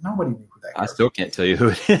nobody knew who that I still can't tell you who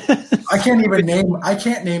it is. I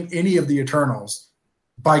can't name any of the Eternals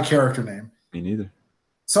by character name. Me neither.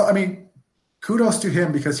 So, I mean, kudos to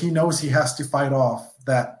him because he knows he has to fight off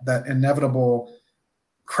that inevitable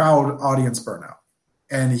crowd audience burnout.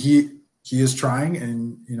 And he is trying,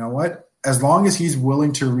 and you know what? As long as he's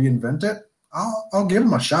willing to reinvent it, I'll give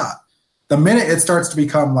him a shot. The minute it starts to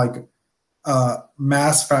become like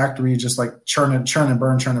mass factory, just like churn and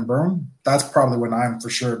burn, that's probably when I'm for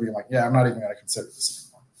sure being like, yeah, I'm not even going to consider this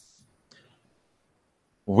anymore.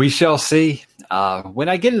 We shall see. When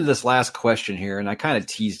I get into this last question here, and I kind of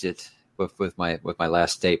teased it with my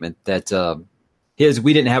last statement, that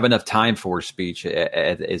we didn't have enough time for speech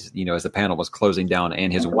as the panel was closing down,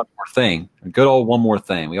 and his one more thing, a good old one more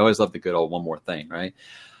thing. We always love the good old one more thing, right?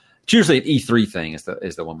 It's usually an E3 thing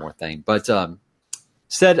is the one more thing, but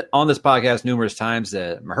said on this podcast numerous times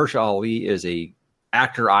that Mahershala Ali is a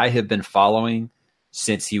actor I have been following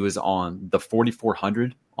since he was on the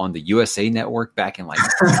 4400 on the USA Network back in like.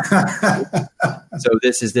 So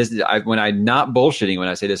this is when I'm not bullshitting when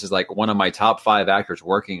I say this is like one of my top 5 actors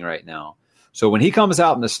working right now. So when he comes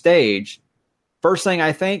out on the stage, first thing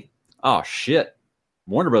I think, oh shit,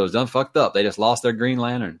 Warner Brothers done fucked up. They just lost their Green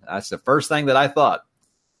Lantern. That's the first thing that I thought.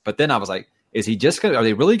 But then I was like, are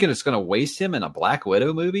they really just going to waste him in a Black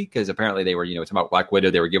Widow movie? Because apparently they were, talking about Black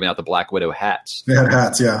Widow. They were giving out the Black Widow hats. They had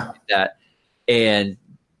hats, yeah.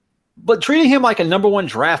 But treating him like a number 1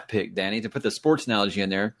 draft pick, Danny, to put the sports analogy in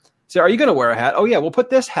there. So are you going to wear a hat? Oh yeah, we'll put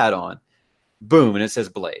this hat on. Boom, and it says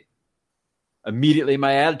Blade. Immediately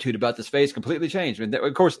my attitude about this phase completely changed. And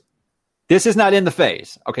of course, this is not in the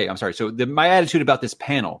phase. Okay, I'm sorry. So my attitude about this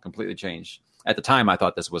panel completely changed. At the time, I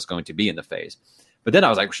thought this was going to be in the phase. But then I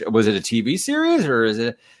was like, was it a TV series or is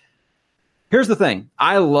it? Here's the thing.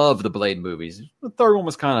 I love the Blade movies. The third one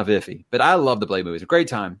was kind of iffy, but I love the Blade movies. A great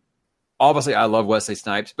time. Obviously, I love Wesley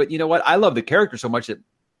Snipes, but you know what? I love the character so much that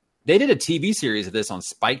they did a TV series of this on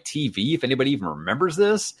Spike TV, if anybody even remembers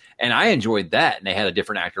this, and I enjoyed that, and they had a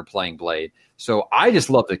different actor playing Blade. So I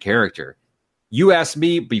just love the character. You asked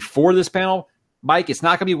me before this panel, Mike, it's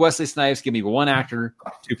not going to be Wesley Snipes. Give me one actor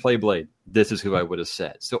to play Blade. This is who I would have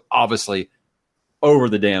said. So obviously, over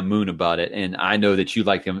the damn moon about it, and I know that you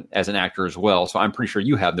like him as an actor as well, so I'm pretty sure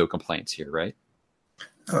you have no complaints here, right?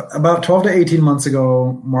 About 12 to 18 months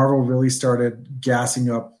ago, Marvel really started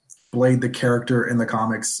gassing up Blade, the character in the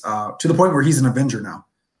comics, to the point where he's an Avenger now,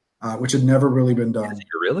 which had never really been done.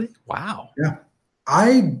 Really? Wow. Yeah.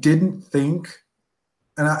 I didn't think,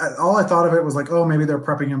 and all I thought of it was like, oh, maybe they're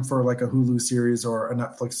prepping him for like a Hulu series or a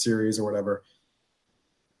Netflix series or whatever.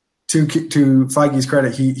 To Feige's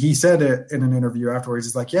credit, he said it in an interview afterwards.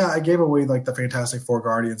 He's like, yeah, I gave away like the Fantastic Four,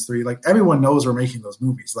 Guardians 3. Like everyone knows we're making those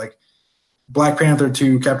movies. Like Black Panther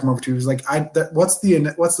 2, Captain Marvel 2. He's like, what's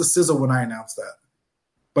the sizzle when I announced that?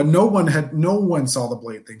 But no one saw the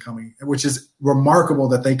Blade thing coming, which is remarkable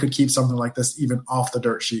that they could keep something like this even off the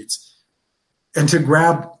dirt sheets. And to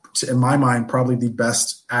grab, in my mind, probably the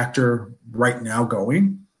best actor right now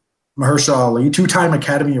going, Mahershala Ali, 2-time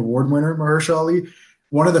Academy Award winner Mahershala Ali,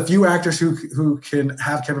 one of the few actors who can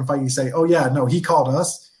have Kevin Feige say, oh, yeah, no, he called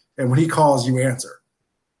us, and when he calls, you answer.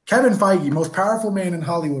 Kevin Feige, most powerful man in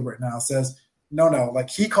Hollywood right now, says, No. Like,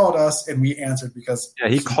 he called us and we answered because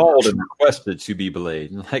he called and requested to be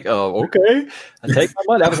Blade. Like, oh, okay. I take my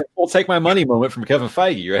money. That was a full take my money moment from Kevin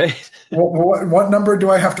Feige, right? What number do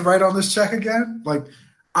I have to write on this check again? Like,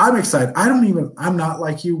 I'm excited. I'm not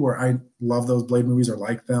like you where I love those Blade movies or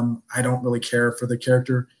like them. I don't really care for the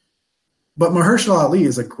character. But Mahershala Ali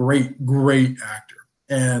is a great, great actor.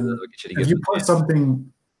 And if you put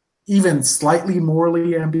something even slightly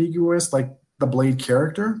morally ambiguous like the Blade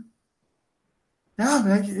character, yeah,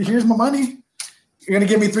 man, here's my money. You're going to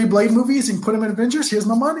give me 3 Blade movies and put them in Avengers? Here's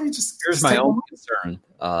my money. Here's my only concern.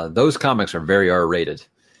 Those comics are very R-rated.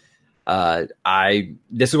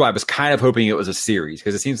 This is why I was kind of hoping it was a series,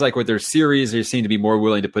 because it seems like with their series, they seem to be more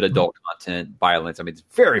willing to put adult content, violence. I mean, it's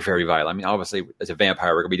very, very violent. I mean, obviously, as a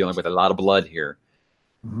vampire, we're going to be dealing with a lot of blood here.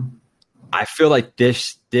 Mm-hmm. I feel like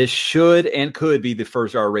this should and could be the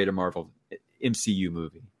first R-rated Marvel MCU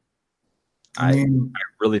movie. I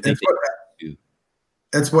really think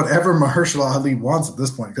it's whatever Mahershala Ali wants at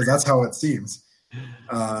this point, because that's how it seems.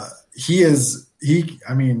 I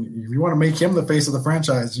mean, if you want to make him the face of the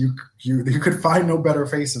franchise, you could find no better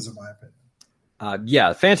faces, in my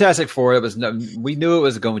opinion. Fantastic Four. We knew it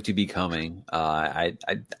was going to be coming. I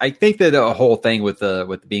think that the whole thing with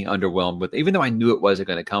being underwhelmed with, even though I knew it wasn't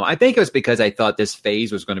going to come, I think it was because I thought this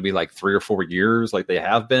phase was going to be like 3 or 4 years, like they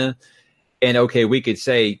have been. And okay, we could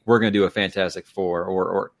say we're going to do a Fantastic Four,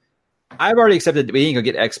 or I've already accepted that we ain't gonna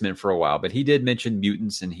get X-Men for a while, but he did mention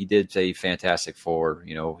mutants and he did say Fantastic Four.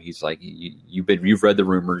 You know, he's like, you've read the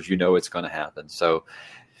rumors, you know it's going to happen. So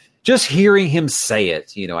just hearing him say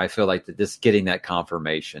it, you know, I feel like just getting that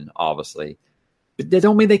confirmation, obviously. But they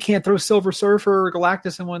don't mean they can't throw Silver Surfer or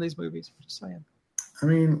Galactus in one of these movies. I'm just saying. I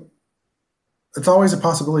mean, it's always a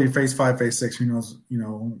possibility. Phase 5, Phase 6, who knows, you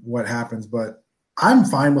know, what happens. But I'm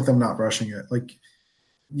fine with them not rushing it. Like,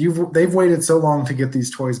 they've waited so long to get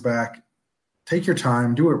these toys back. Take your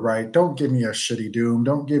time, do it right. Don't give me a shitty Doom.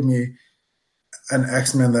 Don't give me an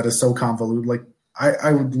X-Men that is so convoluted. Like,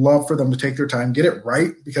 I would love for them to take their time, get it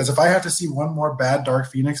right, because if I have to see one more bad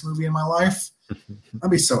Dark Phoenix movie in my life, I'll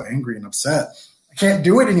be so angry and upset. I can't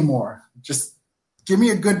do it anymore. Just give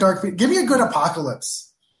me a good give me a good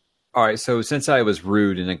Apocalypse. All right, so since I was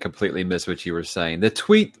rude and then completely missed what you were saying, the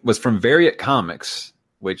tweet was from Variant Comics,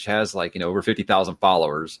 which has over 50,000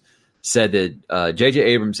 followers, said that J.J.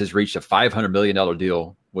 Abrams has reached a $500 million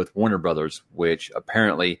deal with Warner Brothers, which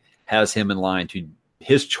apparently has him in line to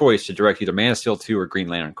his choice to direct either Man of Steel 2 or Green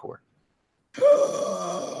Lantern Corps.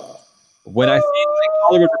 When I see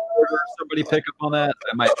Hollywood Reporter, somebody pick up on that,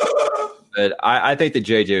 I might. But I think that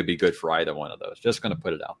J.J. would be good for either one of those. Just going to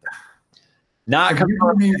put it out there. Not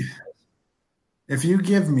confirmed. If you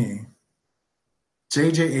give me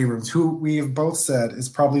J.J. Abrams, who we have both said is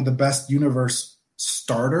probably the best universe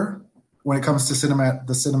starter when it comes to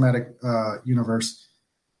the cinematic universe,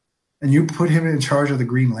 and you put him in charge of the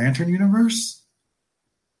Green Lantern universe,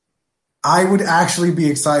 I would actually be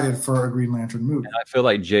excited for a Green Lantern movie. And I feel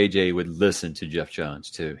like JJ would listen to Jeff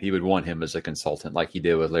Johns too. He would want him as a consultant like he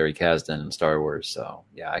did with Larry Kasdan in Star Wars. So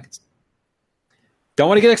yeah, don't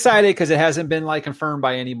want to get excited because it hasn't been confirmed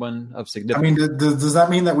by anyone of significance. I mean, does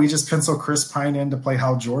that mean that we just pencil Chris Pine in to play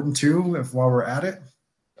Hal Jordan too while we're at it?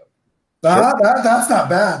 That's not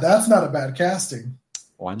bad. That's not a bad casting.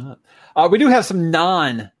 Why not? We do have some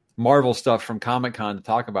non-Marvel stuff from Comic-Con to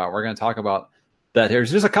talk about. We're going to talk about that.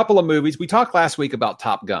 There's just a couple of movies. We talked last week about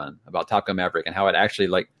Top Gun Maverick, and how it actually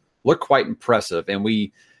looked quite impressive. And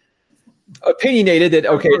we opinionated that,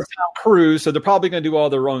 okay, it's Tom Cruise, so they're probably going to do all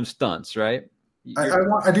their own stunts, right?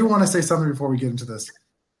 I do want to say something before we get into this.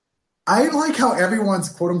 I like how everyone's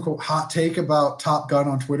quote-unquote hot take about Top Gun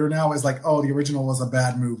on Twitter now is oh, the original was a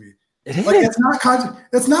bad movie.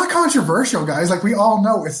 It's not controversial, guys. We all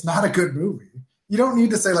know it's not a good movie. You don't need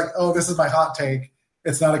to say oh, this is my hot take.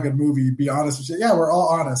 It's not a good movie. Be honest with you. Yeah, we're all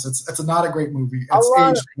honest. It's not a great movie.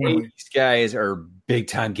 These guys are big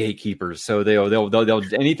time gatekeepers, so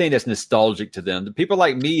they'll anything that's nostalgic to them. The people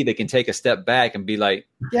like me that can take a step back and be like,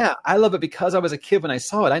 yeah, I love it because I was a kid when I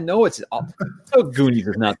saw it. I know it's so Goonies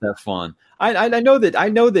is not that fun. I know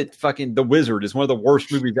that fucking The Wizard is one of the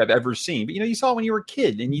worst movies I've ever seen. But you saw it when you were a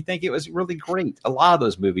kid and you think it was really great. A lot of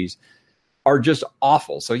those movies are just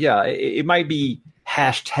awful. So yeah, it might be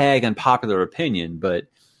hashtag unpopular opinion, but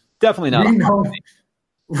definitely not.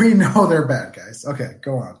 We know they're bad guys. Okay,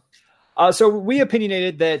 go on. So we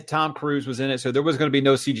opinionated that Tom Cruise was in it, so there was going to be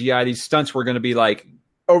no CGI. These stunts were going to be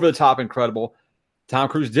over the top incredible. Tom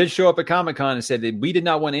Cruise did show up at Comic-Con and said that we did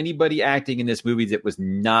not want anybody acting in this movie that was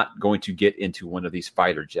not going to get into one of these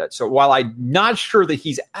fighter jets. So while I'm not sure that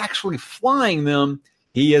he's actually flying them,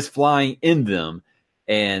 he is flying in them.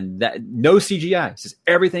 And that no CGI. Says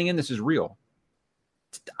everything in this is real.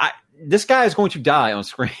 this guy is going to die on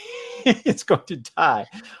screen. It's going to die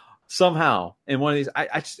somehow in one of these.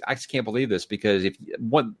 I just can't believe this, because if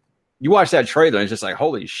you watch that trailer and it's just like,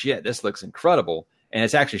 holy shit, this looks incredible. And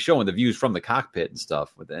it's actually showing the views from the cockpit and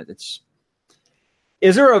stuff with it.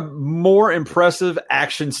 Is there a more impressive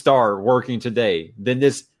action star working today than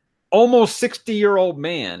this almost 60-year-old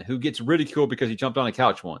man who gets ridiculed because he jumped on a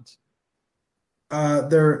couch once?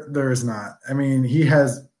 There is not. I mean,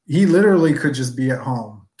 he literally could just be at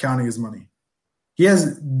home counting his money. He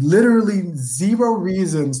has literally zero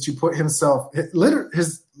reasons to put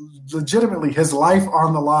legitimately his life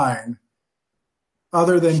on the line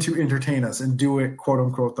other than to entertain us and do it, quote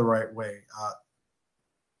unquote, the right way.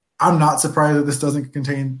 I'm not surprised that this doesn't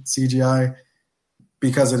contain CGI,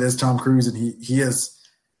 because it is Tom Cruise, and he is.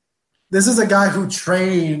 This is a guy who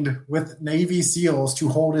trained with Navy SEALs to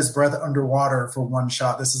hold his breath underwater for one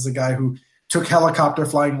shot. This is a guy who took helicopter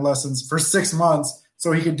flying lessons for 6 months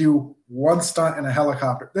so he could do one stunt in a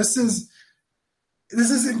helicopter. This is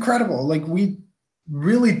incredible. Like, we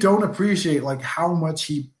really don't appreciate like how much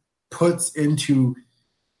he puts into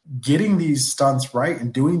getting these stunts right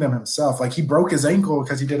and doing them himself. Like, he broke his ankle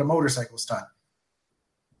because he did a motorcycle stunt.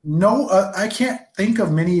 No, I can't think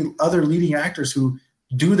of many other leading actors who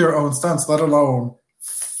do their own stunts, let alone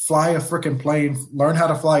fly a freaking plane, learn how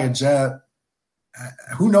to fly a jet.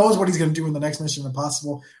 Who knows what he's going to do in the next Mission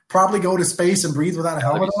Impossible? Probably go to space and breathe without a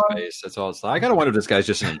helmet on. Space. That's all. I got to wonder if this guy's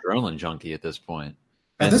just an adrenaline junkie at this point.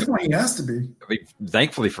 At this point, he has to be. I mean,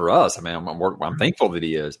 thankfully for us, I mean, I'm thankful that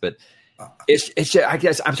he is. But it's just, I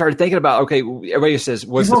guess I'm started thinking about, okay, everybody says,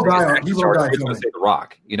 what's the The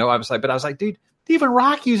Rock? You know, I was like, dude, even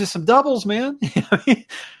Rock uses some doubles, man. I mean,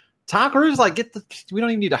 Tom Cruise, like, we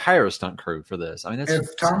don't even need to hire a stunt crew for this. I mean,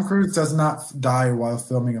 if Tom Cruise does not die while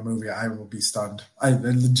filming a movie, I will be stunned. I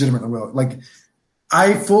legitimately will. Like,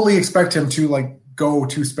 I fully expect him to like go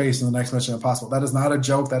to space in the next Mission Impossible. That is not a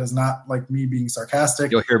joke. That is not like me being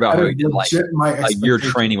sarcastic. You'll hear about how he did like a year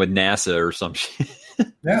training with NASA or some shit.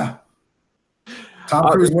 Yeah. Tom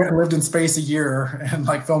Cruise went and lived in space a year and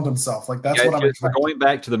like filmed himself. Like, that's what I'm expecting. We're going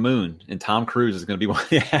back to the moon, and Tom Cruise is going to be one of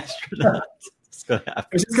the astronauts.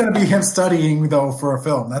 It's just going to be him studying, though, for a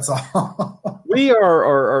film. That's all. We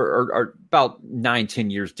are about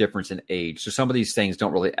 9-10 years difference in age, so some of these things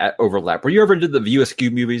don't really overlap. Were you ever into the View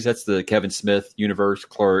Askew movies? That's the Kevin Smith universe,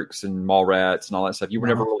 Clerks and Mallrats and all that stuff. You were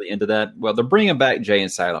never really into that? Well, they're bringing back Jay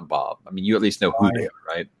and Silent Bob. I mean, you at least know who they are,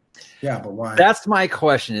 right? Yeah, but why? That's my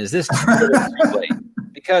question. Is this too late?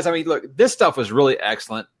 Because, I mean, look, this stuff was really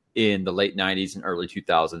excellent in the late 90s and early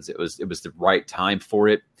 2000s. It was the right time for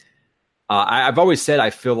it. I've always said I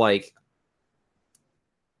feel like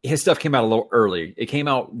his stuff came out a little early. It came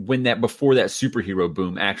out before that superhero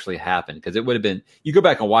boom actually happened, because it would have been, you go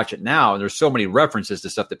back and watch it now, and there's so many references to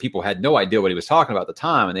stuff that people had no idea what he was talking about at the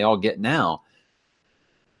time, and they all get now.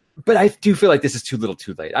 But I do feel like this is too little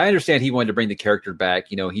too late. I understand he wanted to bring the character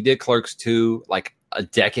back. You know, he did Clerks 2 like a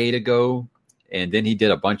decade ago, and then he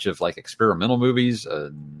did a bunch of like experimental movies.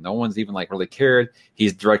 No one's even like really cared.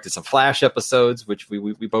 He's directed some Flash episodes, which we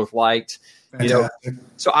both liked. Fantastic. You know,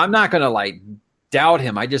 so I'm not going to like doubt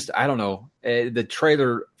him. I don't know. The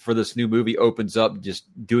trailer for this new movie opens up just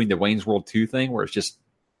doing the Wayne's World 2 thing, where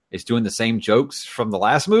it's doing the same jokes from the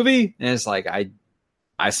last movie. And it's like,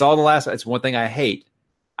 I saw the last, it's one thing I hate.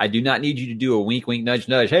 I do not need you to do a wink, wink, nudge,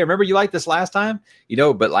 nudge. Hey, remember you liked this last time? You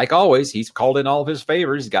know, but like always, he's called in all of his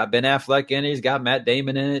favors. He's got Ben Affleck in it. He's got Matt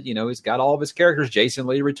Damon in it. You know, he's got all of his characters. Jason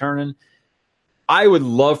Lee returning. I would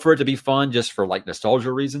love for it to be fun just for like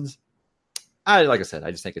nostalgia reasons. Like I said, I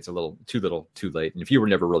just think it's a little too late. And if you were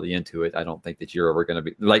never really into it, I don't think that you're ever going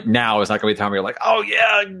to be like, now it's not going to be the time where you're like, oh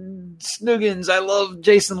yeah, Snoogans. I love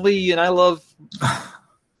Jason Lee and I love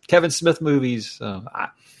Kevin Smith movies. So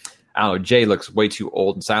I don't know. Jay looks way too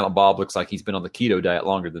old, and Silent Bob looks like he's been on the keto diet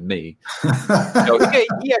longer than me.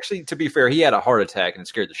 He actually, to be fair, he had a heart attack and it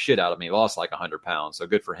scared the shit out of me. He lost like 100 pounds, so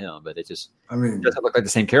good for him. But it just doesn't look like the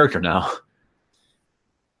same character now.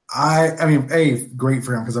 I mean, great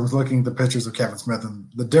for him, because I was looking at the pictures of Kevin Smith, and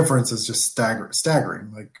the difference is just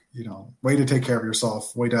staggering. Like, you know, way to take care of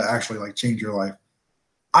yourself, way to actually like change your life.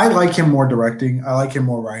 I like him more directing. I like him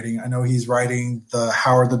more writing. I know he's writing the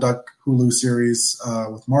Howard the Duck Hulu series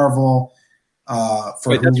with Marvel.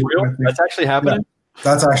 Wait, that's real? That's actually happening? Yeah,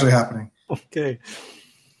 that's actually happening. Okay.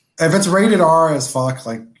 If it's rated R as fuck,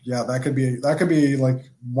 like, yeah, that could be like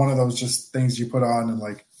one of those just things you put on and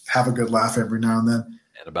like have a good laugh every now and then.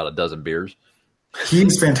 And about a dozen beers.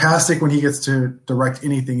 He's fantastic when he gets to direct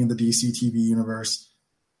anything in the DC TV universe.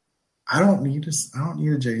 I don't need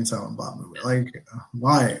a Jay and Silent Bob movie. Like,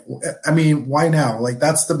 why? I mean, why now? Like,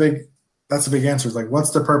 that's the that's the big answer. Is like, what's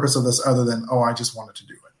the purpose of this other than, I just wanted to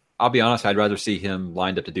do it? I'll be honest, I'd rather see him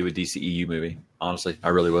lined up to do a DCEU movie. Honestly, I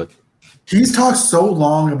really would. He's talked so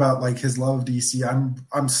long about like his love of DC.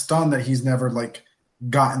 I'm stunned that he's never like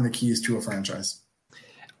gotten the keys to a franchise.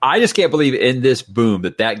 I just can't believe in this boom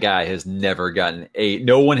that guy has never gotten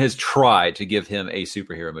no one has tried to give him a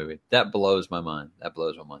superhero movie. That blows my mind.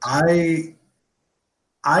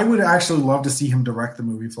 I would actually love to see him direct the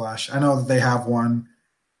movie Flash. I know that they have one.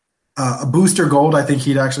 A Booster Gold, I think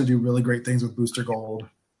he'd actually do really great things with Booster Gold.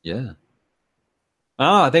 Yeah.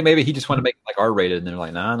 Oh, I think maybe he just wanted to make it like R-rated, and they're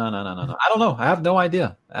like, no. I don't know. I have no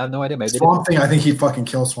idea. Maybe Swamp Thing, I think he'd fucking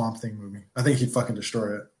kill Swamp Thing movie. I think he'd fucking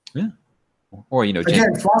destroy it. Yeah. Or,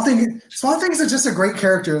 again, Swamp Thing is just a great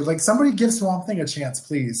character. Like, somebody give Swamp Thing a chance,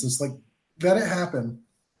 please. Just like, let it happen.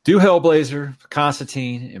 Do Hellblazer,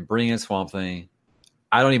 Constantine, and bring in Swamp Thing.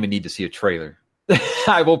 I don't even need to see a trailer.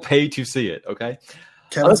 I will pay to see it. Okay.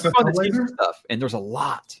 Let's go on the TV stuff, and there's a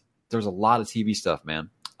lot. There's a lot of TV stuff, man.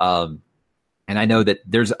 And I know that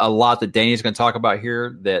there's a lot that Danny's going to talk about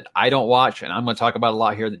here that I don't watch, and I'm going to talk about a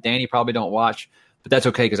lot here that Danny probably don't watch. But that's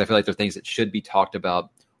okay because I feel like there are things that should be talked about.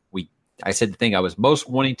 I said the thing I was most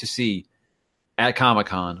wanting to see at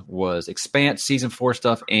Comic-Con was Expanse Season 4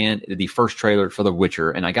 stuff and the first trailer for The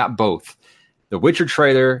Witcher, and I got both. The Witcher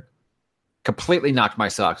trailer completely knocked my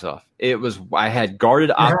socks off. I had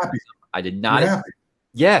guarded optimism. I did not.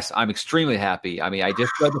 Yes, I'm extremely happy. I mean, I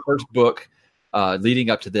just read the first book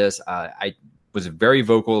leading up to this. I was very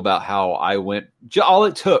vocal about how I went. All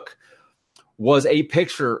it took was a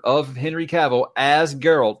picture of Henry Cavill as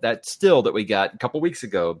Geralt, that still that we got a couple weeks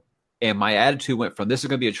ago. And my attitude went from this is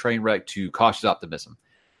going to be a train wreck to cautious optimism.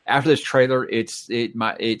 After this trailer, it's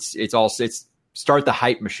start the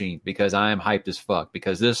hype machine because I am hyped as fuck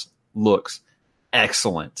because this looks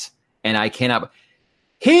excellent. And I cannot.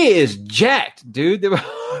 He is jacked, dude.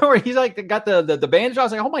 He's like got the bandage on. I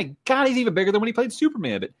was like, oh my god, he's even bigger than when he played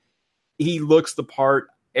Superman. But he looks the part.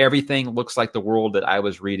 Everything looks like the world that I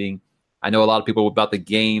was reading. I know a lot of people about the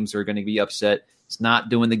games are going to be upset. It's not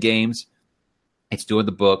doing the games. It's doing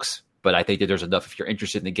the books. But I think that there's enough, if you're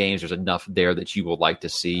interested in the games, there's enough there that you will like to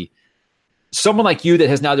see. Someone like you that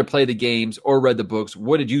has neither played the games or read the books,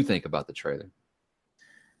 what did you think about the trailer?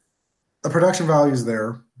 The production value is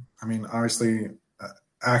there. I mean, obviously,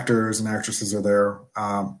 actors and actresses are there.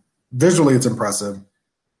 Visually, it's impressive.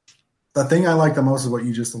 The thing I like the most is what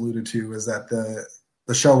you just alluded to, is that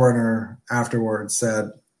the showrunner afterwards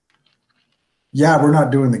said, yeah, we're not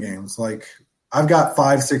doing the games. Like, I've got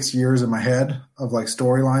 5-6 years in my head of like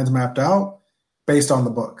storylines mapped out based on the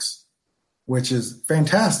books, which is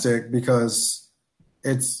fantastic because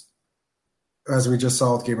it's, as we just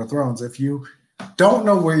saw with Game of Thrones, if you don't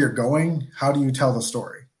know where you're going, how do you tell the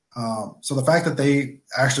story? So the fact that they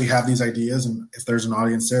actually have these ideas, and if there's an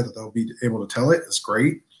audience there that they'll be able to tell it, is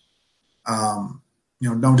great.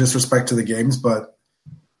 No disrespect to the games, but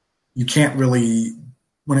you can't really,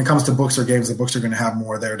 when it comes to books or games, the books are going to have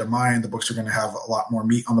more there to mine. The books are going to have a lot more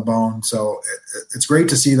meat on the bone. So it's great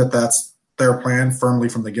to see that that's their plan firmly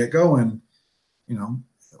from the get-go. And,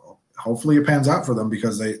 hopefully it pans out for them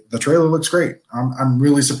because the trailer looks great. I'm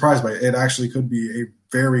really surprised by it. It actually could be a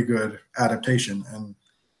very good adaptation. And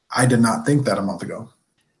I did not think that a month ago.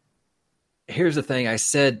 Here's the thing. I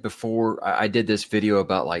said before I did this video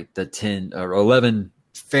about like the 10 or 11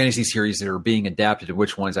 fantasy series that are being adapted and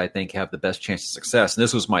which ones I think have the best chance of success. And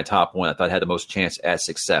this was my top one. I thought had the most chance at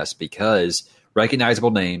success because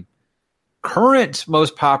recognizable name, current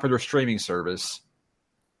most popular streaming service,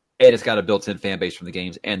 and it's got a built-in fan base from the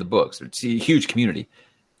games and the books. It's a huge community.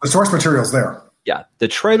 The source material's there. Yeah. The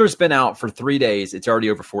trailer's been out for 3 days. It's already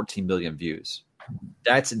over 14 million views.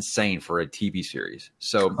 That's insane for a TV series.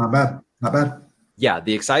 So not bad. Yeah,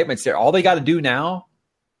 the excitement's there. All they got to do now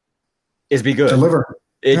is be good. Deliver.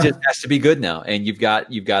 It just has to be good now, and you've got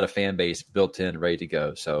a fan base built in, ready to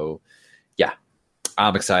go. So, yeah,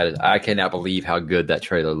 I'm excited. I cannot believe how good that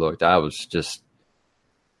trailer looked. I was just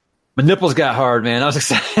my nipples got hard, man. I was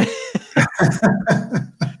excited.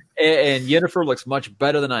 and Yennefer looks much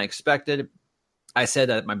better than I expected. I said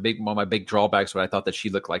that one of my big drawbacks was I thought that she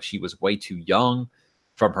looked like she was way too young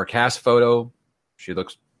from her cast photo. She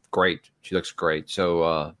looks great.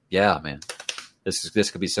 So, yeah, man.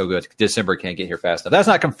 This could be so good. December can't get here fast enough. That's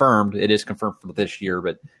not confirmed. It is confirmed for this year,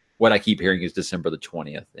 but what I keep hearing is December the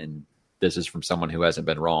 20th, and this is from someone who hasn't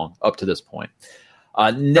been wrong up to this point.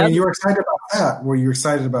 You were excited about that. Were you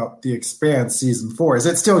excited about The Expanse Season 4? Is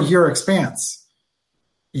it still your Expanse?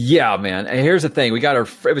 Yeah, man. And here's the thing.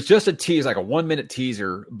 It was just a tease, like a 1-minute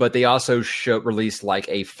teaser, but they also released like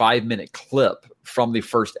a 5-minute clip from the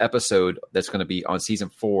first episode that's going to be on Season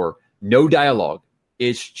 4. No dialogue.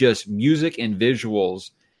 It's just music and visuals,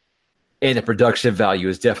 and the production value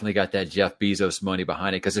has definitely got that Jeff Bezos money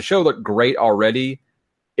behind it, because the show looked great already.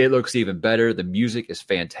 It looks even better. The music is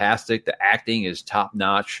fantastic. The acting is top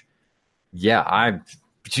notch. Yeah,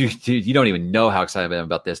 you don't even know how excited I am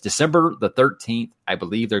about this. December the 13th, I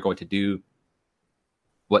believe they're going to do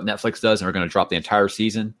what Netflix does, and they're going to drop the entire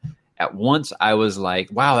season at once. I was like,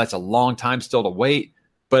 wow, that's a long time still to wait.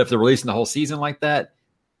 But if they're releasing the whole season like that,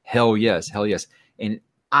 hell yes. And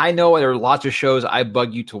I know there are lots of shows I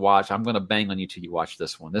bug you to watch. I'm going to bang on you till you watch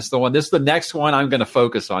this one. This is the one. This is the next one I'm going to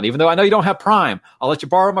focus on, even though I know you don't have Prime. I'll let you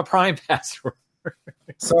borrow my Prime password.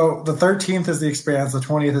 So the 13th is The Expanse. The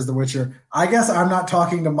 20th is The Witcher. I guess I'm not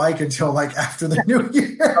talking to Mike until like after the new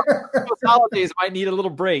year. Those holidays might need a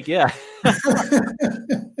little break. Yeah.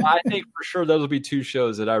 I think for sure those will be two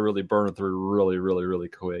shows that I really burn through really, really, really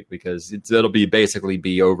quick, because it'll be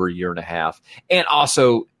basically over a year and a half. And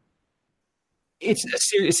also, it's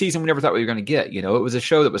a season we never thought we were going to get. You know, it was a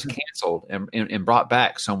show that was canceled and brought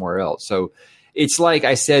back somewhere else. So it's like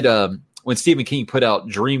I said, when Stephen King put out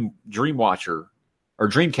Dreamwatcher or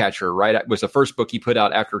Dreamcatcher, right? It was the first book he put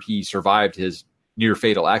out after he survived his near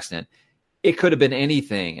fatal accident. It could have been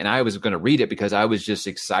anything. And I was going to read it because I was just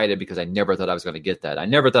excited, because I never thought I was going to get that. I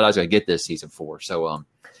never thought I was going to get this season 4. So,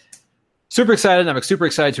 super excited. I'm super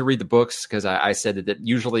excited to read the books, because I said that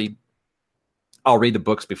usually I'll read the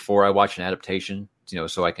books before I watch an adaptation,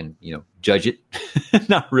 so I can, judge it.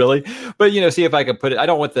 Not really, but see if I can put it. I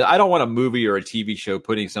don't want a movie or a TV show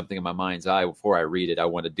putting something in my mind's eye before I read it. I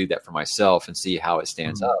want to do that for myself and see how it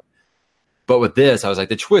stands up. But with this, I was like,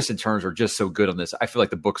 the twists and turns are just so good on this. I feel like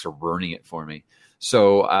the books are ruining it for me.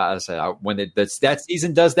 So I said, when that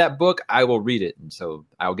season does that book, I will read it. And so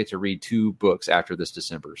I'll get to read 2 books after this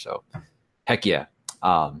December. So heck yeah.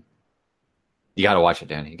 You got to watch it,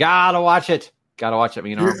 Danny. You got to watch it. Got to watch it. I've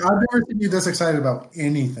never seen you this excited about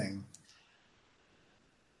anything.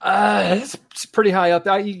 It's pretty high up.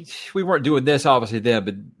 We weren't doing this obviously then,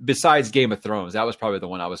 but besides Game of Thrones, that was probably the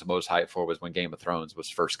one I was the most hyped for, was when Game of Thrones was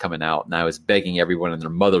first coming out, and I was begging everyone and their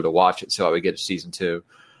mother to watch it so I would get a season 2.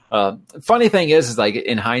 Funny thing is like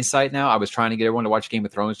in hindsight now, I was trying to get everyone to watch Game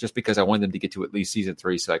of Thrones just because I wanted them to get to at least season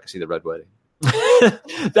 3 so I could see the Red Wedding.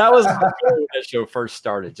 That was when that show first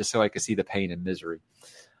started, just so I could see the pain and misery.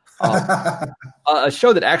 A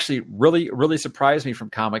show that actually really, really surprised me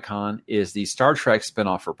from Comic-Con is the Star Trek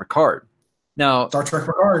spinoff for Picard. Now, Star Trek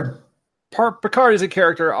Picard. Picard is a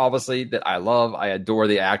character, obviously, that I love. I adore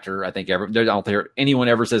the actor. I think I don't hear anyone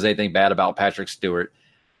ever says anything bad about Patrick Stewart.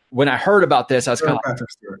 When I heard about this, I was kind of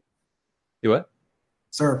Patrick Stewart. You what?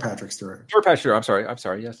 Sir Patrick Stewart. Sir Patrick Stewart. I'm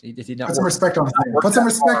sorry. Yes, he did not. Put some respect on his name. Put some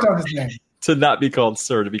respect on his name. To not be called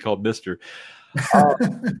Sir, to be called Mister.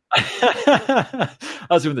 I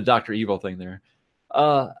was doing the Dr. Evil thing there.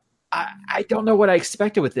 I don't know what I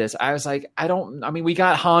expected with this. I was like, we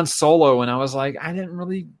got Han Solo, and I was like, I didn't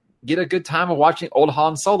really get a good time of watching old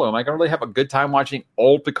Han Solo. Am I going to really have a good time watching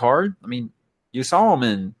old Picard? I mean, you saw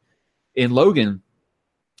him in Logan.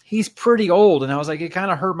 He's pretty old, and I was like, it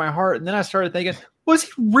kind of hurt my heart. And then I started thinking, was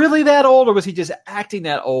he really that old, or was he just acting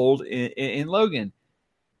that old in Logan?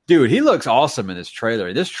 Dude, he looks awesome in this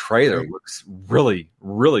trailer. This trailer looks really,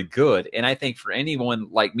 really good. And I think for anyone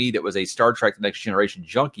like me that was a Star Trek The Next Generation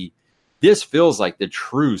junkie, this feels like the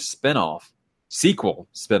true sequel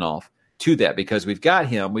spinoff to that, because we've got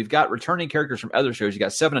him. We've got returning characters from other shows. You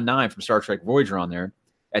got 7 and 9 from Star Trek Voyager on there.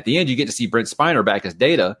 At the end, you get to see Brent Spiner back as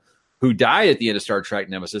Data, who died at the end of Star Trek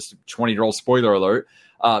Nemesis. 20-year-old spoiler alert.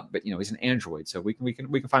 But he's an android, so we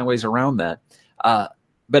can find ways around that.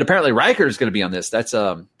 But apparently Riker is going to be on this. That's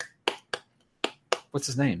what's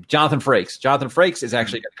his name? Jonathan Frakes. Jonathan Frakes is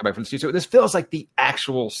actually going to come back from the studio. So this feels like the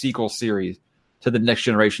actual sequel series to The Next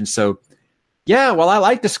Generation. So yeah, well, I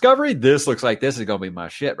like Discovery. This looks like this is going to be my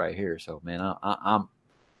shit right here. So man, I'm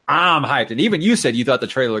hyped. And even you said you thought the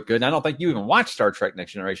trailer looked good. And I don't think you even watched Star Trek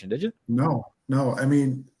Next Generation, did you? No. I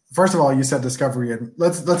mean, first of all, you said Discovery, and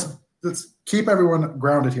let's keep everyone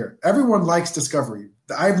grounded here. Everyone likes Discovery.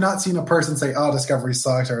 I've not seen a person say, "Oh, Discovery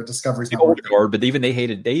sucks" or "Discovery's not working." But even they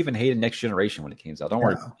even hated Next Generation when it came out. Don't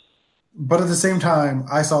worry. But at the same time,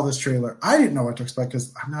 I saw this trailer. I didn't know what to expect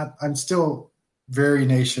because I'm still very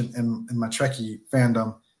nascent in my Trekkie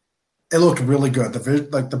fandom. It looked really good.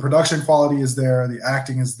 The production quality is there. The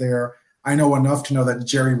acting is there. I know enough to know that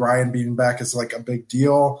Jerry Ryan being back is like a big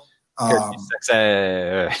deal. I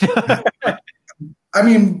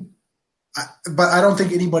mean, but I don't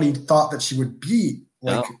think anybody thought that she would be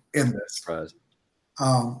in this.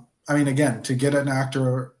 I mean, again, to get an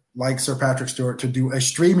actor like Sir Patrick Stewart to do a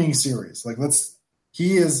streaming series,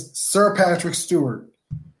 he is Sir Patrick Stewart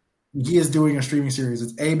he is doing a streaming series.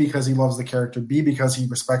 It's A, because he loves the character, B, because he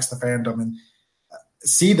respects the fandom, and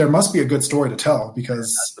C, there must be a good story to tell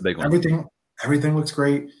because everything looks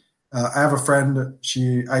great. I have a friend.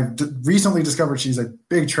 Recently discovered she's a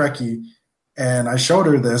big Trekkie, and I showed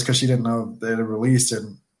her this because she didn't know that it released,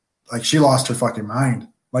 and like she lost her fucking mind.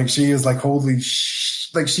 Like she is like holy,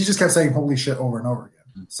 like she just kept saying holy shit over and over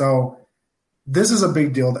again. So this is a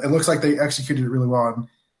big deal. It looks like they executed it really well. And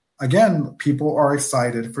again, people are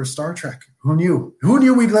excited for Star Trek. Who knew? Who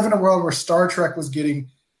knew we'd live in a world where Star Trek was getting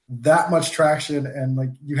that much traction, and like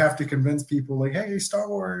you have to convince people like, hey, Star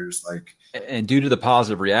Wars, like. And due to the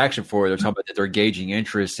positive reaction for it, they're talking about that they're gauging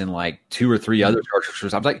interest in like 2 or 3 other Star Trek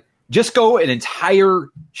shows. I'm like, just go an entire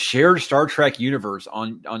shared Star Trek universe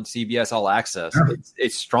on CBS All Access. Yeah.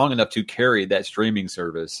 It's strong enough to carry that streaming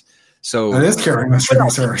service. So it is carrying a streaming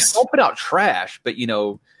service. Don't put out trash, but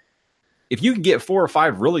if you can get 4 or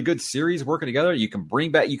 5 really good series working together, you can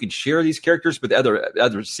you can share these characters with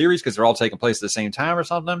other series because they're all taking place at the same time or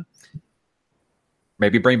something.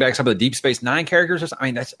 Maybe bring back some of the Deep Space Nine characters. I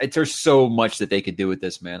mean, there's so much that they could do with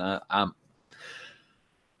this, man.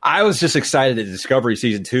 I was just excited that Discovery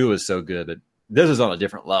Season 2 was so good, but this is on a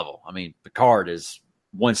different level. I mean, Picard is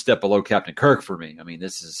one step below Captain Kirk for me. I mean,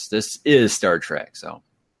 this is Star Trek. So,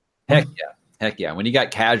 heck yeah. When you got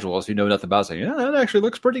casuals who know nothing about it, saying, yeah, that actually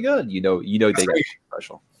looks pretty good. You know they got something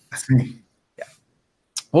special. That's me. Yeah,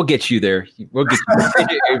 we'll get you there. We'll get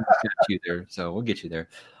you there. So we'll get you there.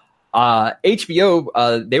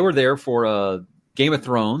 HBO, they were there for Game of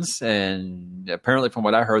Thrones, and apparently, from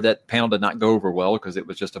what I heard, that panel did not go over well because it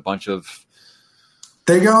was just a bunch of.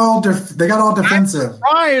 They got all defensive. I'm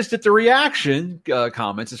surprised at the reaction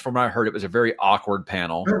comments. As from what I heard, it was a very awkward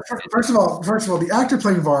panel. First of all, the actor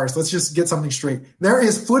playing Varys. Let's just get something straight. There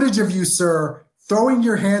is footage of you, sir, throwing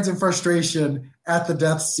your hands in frustration at the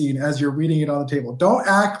death scene as you're reading it on the table. Don't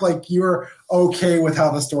act like you're okay with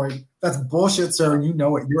how the story. That's bullshit, sir, and you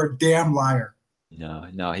know it. You're a damn liar.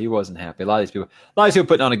 No, he wasn't happy. A lot of these people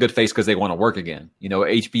putting on a good face because they want to work again.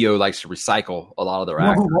 HBO likes to recycle a lot of their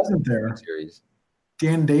actors. Who wasn't there? Series.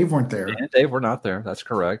 Dan and Dave weren't there. Dan and Dave were not there. That's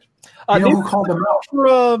correct. Who called them out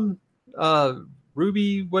for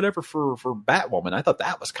Ruby, whatever, for Batwoman? I thought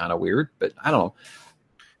that was kind of weird, but I don't know.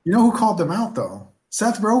 You know who called them out, though?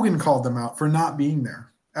 Seth Rogen called them out for not being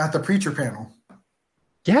there at the Preacher panel.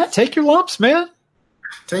 Yeah, take your lumps, man.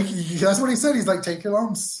 That's what he said. He's like, take your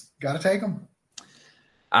lumps. Got to take them.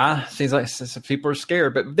 Seems like some people are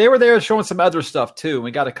scared, but they were there showing some other stuff too. We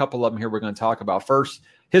got a couple of them here we're going to talk about. First,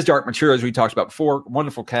 His Dark Materials we talked about before.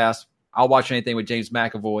 Wonderful cast. I'll watch anything with James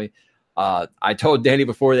McAvoy. I told Danny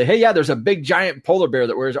before that, hey, yeah, there's a big giant polar bear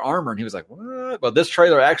that wears armor. And he was like, what? Well, this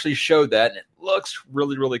trailer actually showed that, and it looks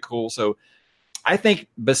really, really cool. So I think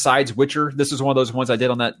besides Witcher, this is one of those ones I did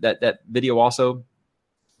on that video also.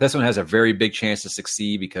 This one has a very big chance to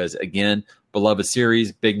succeed because, again, beloved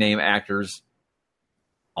series, big name actors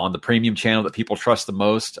on the premium channel that people trust the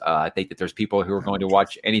most. I think that there's people who are going to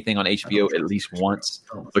watch anything on HBO at least once.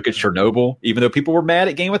 Look at Chernobyl. Even though people were mad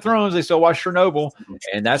at Game of Thrones, they still watch Chernobyl.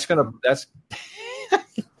 And that's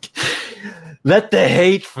let the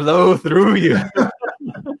hate flow through you.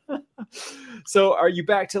 So are you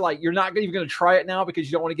back to like, you're not even going to try it now because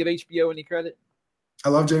you don't want to give HBO any credit? I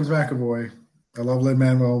love James McAvoy. I love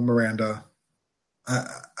Lin-Manuel Miranda.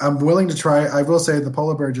 I'm willing to try. I will say the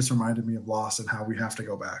polar bear just reminded me of Lost and how we have to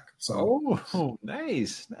go back. So,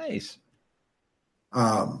 nice.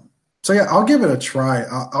 So yeah, I'll give it a try.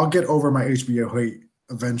 I'll get over my HBO hate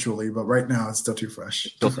eventually, but right now it's still too fresh.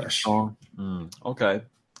 Okay.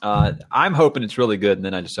 I'm hoping it's really good, and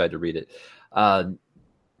then I decide to read it.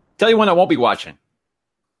 Tell you one I won't be watching.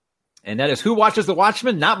 And that is Who Watches the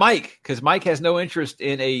Watchmen? Not Mike, because Mike has no interest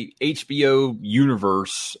in a HBO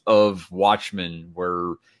universe of Watchmen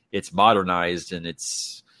where it's modernized and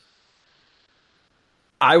it's...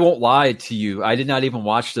 I won't lie to you. I did not even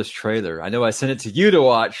watch this trailer. I know I sent it to you to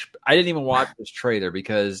watch. I didn't even watch this trailer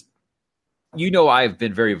because, I've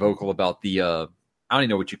been very vocal about the... I don't even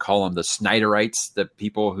know what you call them, the Snyderites, the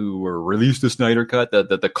people who were released the Snyder Cut,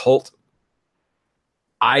 the cult.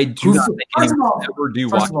 I do not think anyone will ever do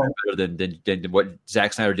Watchmen better than what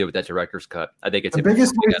Zack Snyder did with that director's cut. I think it's the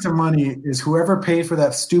biggest waste of money is whoever paid for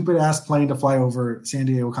that stupid ass plane to fly over San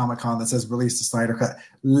Diego Comic-Con that says release the Snyder Cut.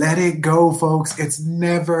 Let it go, folks. It's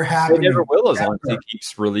never happening. It never will as long as he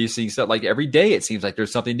keeps releasing stuff. Like every day, it seems like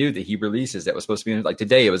there's something new that he releases that was supposed to be like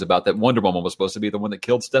today. It was about that Wonder Woman was supposed to be the one that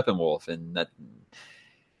killed Steppenwolf, and that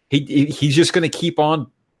he's just going to keep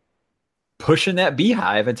on pushing that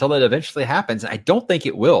beehive until it eventually happens. I don't think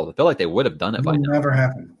it will. I feel like they would have done it by now.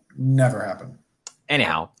 Never happen.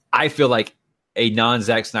 Anyhow, I feel like a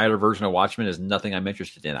non-Zack Snyder version of Watchmen is nothing I'm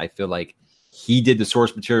interested in. I feel like he did the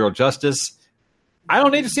source material justice. I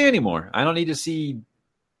don't need to see anymore. I don't need to see.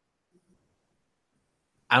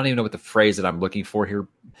 I don't even know what the phrase that I'm looking for here.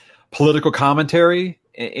 Political commentary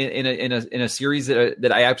in a series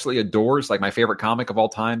that I absolutely adore. It's like my favorite comic of all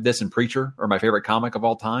time. This and Preacher are my favorite comic of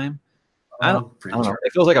all time. I don't know.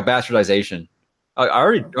 It feels like a bastardization. I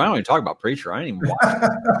don't even talk about Preacher. I didn't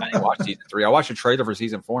even watch season 3. I watched a trailer for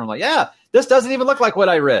season 4. And I'm like, yeah, this doesn't even look like what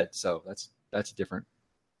I read. So that's different.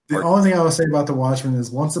 The only thing I will say about The Watchmen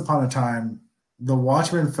is once upon a time, The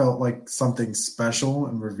Watchmen felt like something special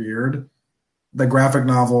and revered. The graphic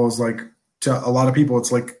novel is like, to a lot of people,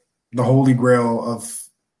 it's like the holy grail of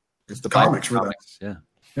the comics for them.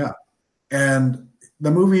 Yeah. And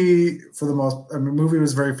the movie, the movie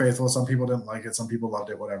was very faithful. Some people didn't like it. Some people loved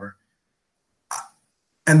it, whatever.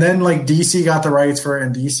 And then like DC got the rights for it,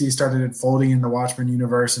 and DC started folding in the Watchmen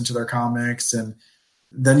universe into their comics. And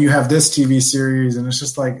then you have this TV series, and it's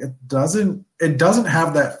just like, it doesn't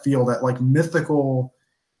have that feel, that like mythical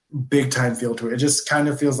big time feel to it. It just kind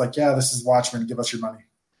of feels like, yeah, this is Watchmen. Give us your money.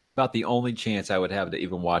 About the only chance I would have to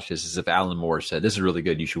even watch this is if Alan Moore said, this is really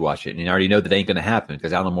good, you should watch it. And you already know that ain't going to happen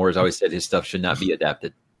because Alan Moore has always said his stuff should not be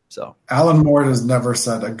adapted. So Alan Moore has never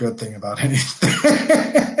said a good thing about anything.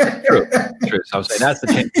 True. So I'm saying that's the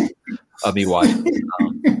chance of me watching.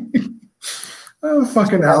 Oh,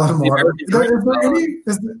 fucking Alan Moore.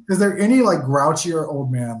 Is there any like grouchier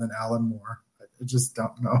old man than Alan Moore? I just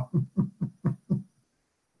don't know.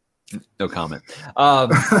 No comment.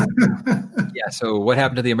 Yeah, so what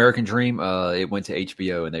happened to the American Dream? It went to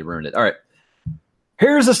HBO and they ruined it. All right.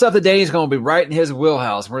 Here's the stuff that Danny's going to be right in his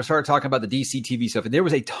wheelhouse. We're going to start talking about the DC TV stuff. And there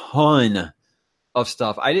was a ton of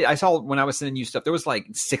stuff. I saw when I was sending you stuff, there was like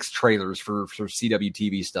 6 trailers for CW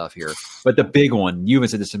TV stuff here. But the big one, you even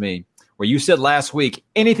said this to me, where you said last week,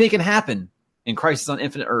 anything can happen in Crisis on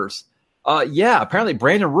Infinite Earths. Yeah, apparently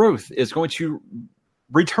Brandon Routh is going to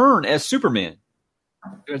return as Superman.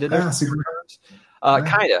 Kind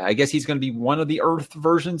of. I guess he's going to be one of the Earth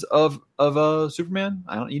versions of Superman.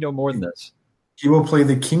 You know more than this. He will play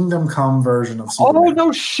the Kingdom Come version of Superman. Oh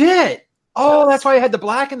no shit! Oh, that's why he had the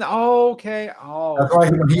black and the. Oh, okay. Oh, that's why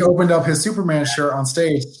when he opened up his Superman shirt on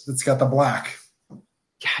stage, it's got the black.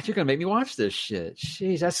 God, you're gonna make me watch this shit.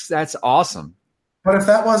 Jeez, that's awesome. But if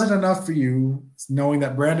that wasn't enough for you, knowing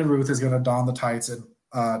that Brandon Routh is going to don the tights and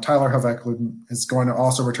Tyler Hoechlin is going to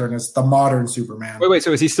also return as the modern Superman. Wait.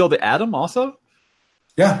 So is he still the Atom also?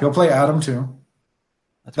 Yeah, he'll play Atom too.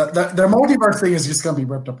 Their multiverse thing is just going to be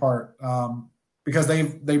ripped apart because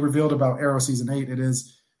they revealed about Arrow season 8. It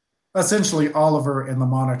is essentially Oliver and the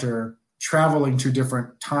Monitor traveling to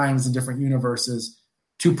different times and different universes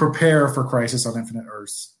to prepare for Crisis on Infinite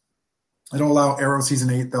Earths. It'll allow Arrow season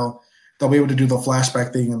 8. They'll be able to do the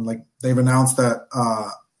flashback thing, and like they've announced that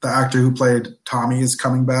the actor who played Tommy is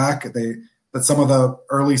coming back. That some of the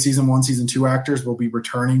early season 1, season 2 actors will be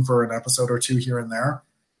returning for an episode or 2 here and there.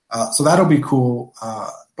 So that'll be cool.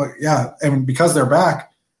 But yeah, and because they're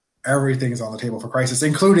back, everything is on the table for Crisis,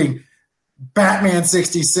 including Batman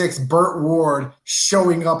 66, Burt Ward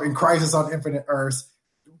showing up in Crisis on Infinite Earths.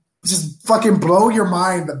 Just fucking blow your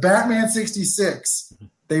mind. The Batman 66,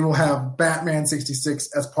 they will have Batman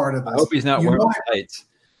 66 as part of this. I hope he's not wearing tights.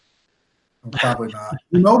 Probably not.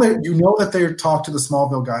 You know that they talked to the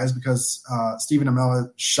Smallville guys because Stephen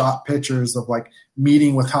Amell shot pictures of like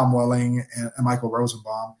meeting with Tom Welling and Michael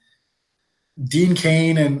Rosenbaum. Dean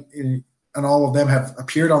Cain and all of them have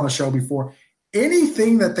appeared on the show before.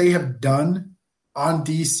 Anything that they have done on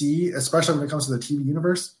DC, especially when it comes to the TV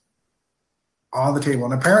universe, on the table.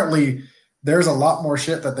 And apparently there's a lot more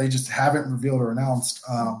shit that they just haven't revealed or announced.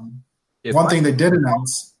 One thing they did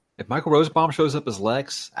announce. If Michael Rosenbaum shows up as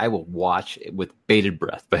Lex, I will watch it with bated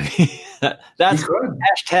breath, baby. That's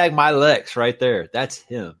hashtag my Lex right there. That's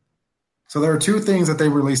him. So there are 2 things that they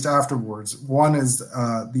released afterwards. One is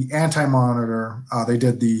the Anti-Monitor. They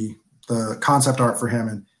did the concept art for him,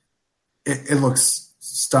 and it looks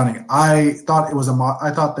stunning. I thought it was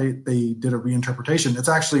I thought they did a reinterpretation. It's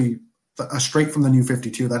actually straight from the New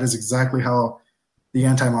 52. That is exactly how the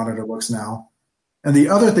Anti-Monitor looks now. And the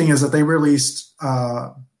other thing is that they released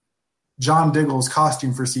John Diggle's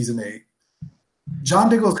costume for season 8. John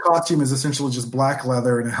Diggle's costume is essentially just black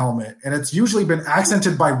leather and a helmet, and it's usually been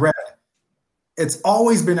accented by red. It's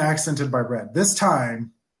always been accented by red. This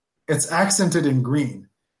time, it's accented in green.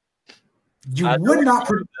 I would not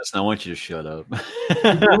produce this. I want you to shut up. You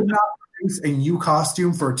would not produce a new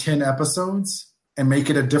costume for 10 episodes and make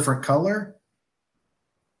it a different color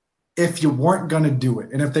if you weren't going to do it.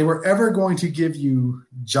 And if they were ever going to give you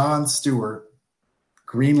John Stewart,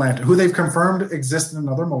 Green Lantern, who they've confirmed exists in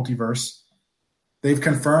another multiverse, They've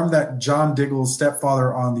confirmed that John Diggle's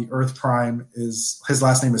stepfather on the Earth Prime his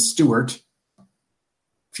last name is Stewart.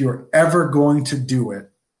 If you're ever going to do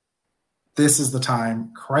it, this is the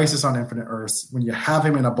time. Crisis on Infinite Earths. When you have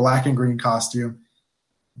him in a black and green costume,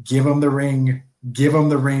 give him the ring. Give him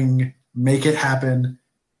the ring. Make it happen.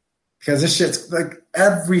 Because this shit's like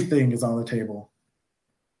everything is on the table.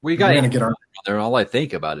 We got to get our there. All I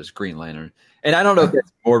think about is Green Lantern, and I don't know if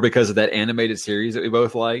it's more because of that animated series that we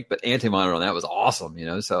both like, but Antimatter on that was awesome.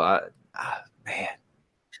 So man,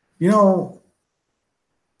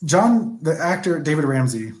 the actor David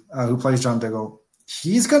Ramsey, who plays John Diggle,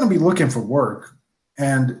 he's going to be looking for work.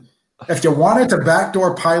 And if you wanted to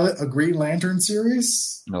backdoor pilot a Green Lantern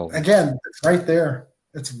series, again, it's right there.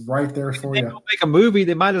 It's right there for you. Make a movie.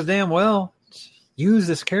 They might as damn well use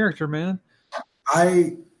this character, man.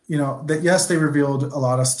 Yes, they revealed a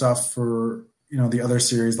lot of stuff for, the other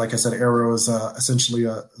series. Like I said, Arrow is essentially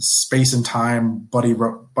a space and time buddy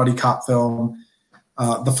cop film.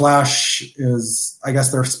 The Flash is, I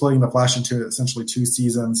guess they're splitting The Flash into essentially 2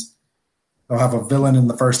 seasons. They'll have a villain in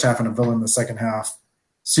the first half and a villain in the second half.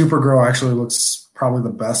 Supergirl actually looks probably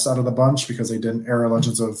the best out of the bunch because they didn't air a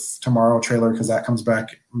Legends of Tomorrow trailer because that comes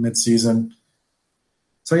back mid-season.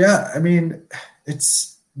 So, yeah, I mean,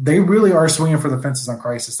 they really are swinging for the fences on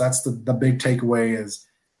Crisis. That's the big takeaway is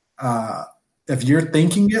if you're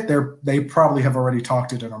thinking it, they probably have already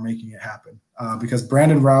talked it and are making it happen. Because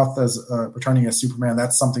Brandon Routh as returning as Superman,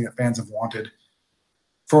 that's something that fans have wanted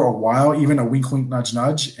for a while, even a wink, wink, nudge,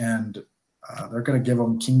 nudge, and they're going to give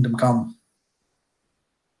him Kingdom Come.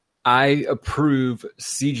 I approve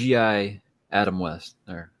CGI Adam West.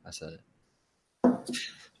 There, I said it.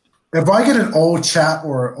 If I get an old chat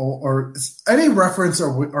or any reference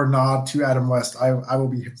or nod to Adam West, I will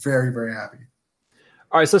be very, very happy.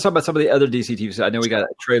 All right, so let's talk about some of the other DC TV. I know we got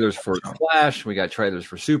trailers for Flash. We got trailers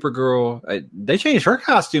for Supergirl. They changed her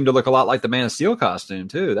costume to look a lot like the Man of Steel costume,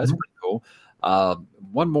 too. That's pretty cool.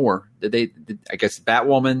 One more. I guess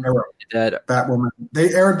Batwoman. Batwoman.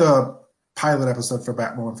 They aired the pilot episode for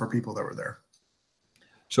Batwoman for people that were there.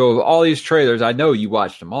 So all these trailers, I know you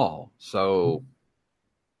watched them all. So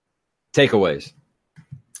takeaways.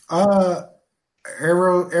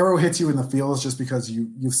 Arrow hits you in the feels just because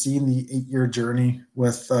you've seen the 8-year journey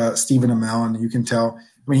with Stephen Amell, and you can tell.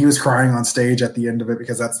 I mean, he was crying on stage at the end of it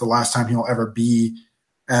because that's the last time he'll ever be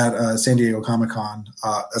at San Diego Comic-Con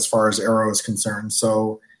as far as Arrow is concerned.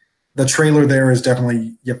 So the trailer there is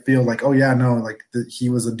definitely, you feel like, oh yeah, no, like he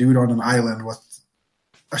was a dude on an island with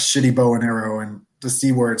a shitty bow and arrow, and to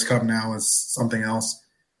see where it's come now is something else.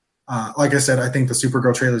 Like I said, I think the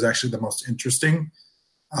Supergirl trailer is actually the most interesting.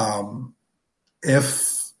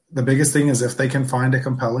 If the biggest thing is if they can find a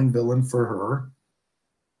compelling villain for her,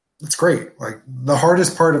 it's great. Like the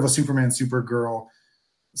hardest part of a Superman Supergirl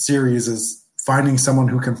series is finding someone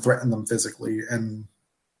who can threaten them physically, and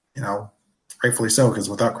rightfully so, because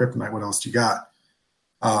without Kryptonite, what else do you got?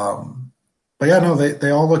 But yeah, no, they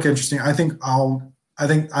all look interesting. I think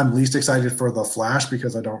I'm least excited for the Flash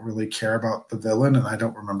because I don't really care about the villain, and I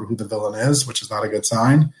don't remember who the villain is, which is not a good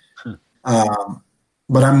sign.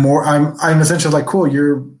 But I'm essentially like, cool,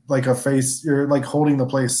 you're like a face, you're like holding the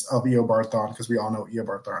place of Eo Barthon, because we all know Eo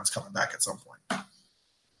Barthon's coming back at some point.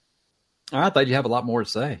 I thought you have a lot more to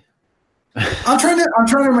say. I'm trying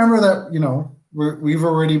to remember that, we've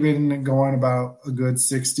already been going about a good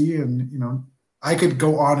 60, and, I could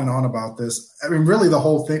go on and on about this. I mean, really the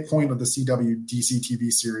whole point of the CW DC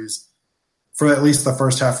TV series for at least the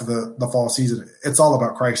first half of the fall season, it's all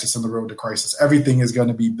about Crisis and the road to Crisis. Everything is going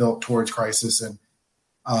to be built towards Crisis, and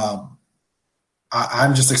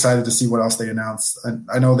I'm just excited to see what else they announced.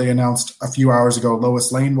 I know they announced a few hours ago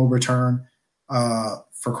Lois Lane will return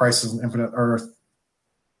for Crisis on Infinite Earth.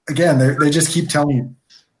 Again, they just keep telling you.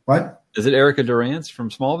 What? Is it Erica Durance from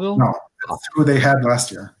Smallville? No, that's who they had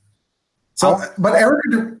last year. So, but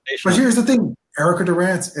here's the thing: Erica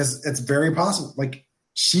Durance it's very possible. Like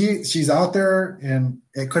she's out there, and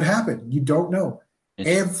it could happen. You don't know.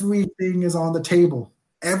 Everything is on the table.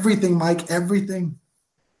 Everything, Mike. Everything.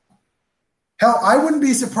 Hell, I wouldn't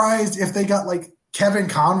be surprised if they got like Kevin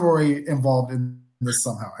Conroy involved in this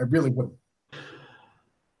somehow. I really wouldn't.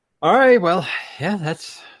 All right. Well, yeah,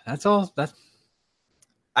 that's all.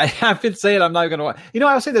 I've been saying I'm not going to watch.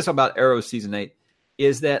 I'll say this about Arrow season 8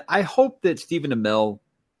 is that I hope that Stephen Amell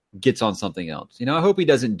gets on something else. I hope he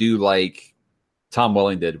doesn't do like Tom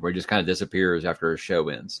Welling did, where he just kind of disappears after a show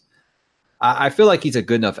ends. I feel like he's a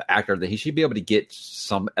good enough actor that he should be able to get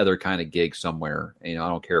some other kind of gig somewhere. I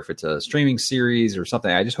don't care if it's a streaming series or something.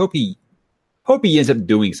 I just hope he ends up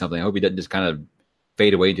doing something. I hope he doesn't just kind of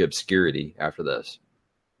fade away into obscurity after this.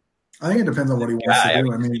 I think it depends on what he wants to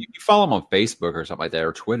do. I mean, you follow him on Facebook or something like that,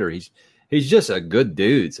 or Twitter. He's just a good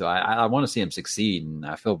dude. So I want to see him succeed, and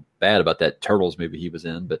I feel bad about that Turtles movie he was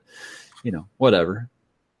in, but whatever.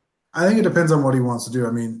 I think it depends on what he wants to do.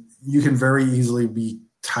 I mean, you can very easily be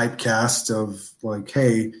typecast of like,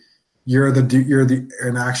 hey, you're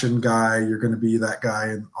an action guy. You're going to be that guy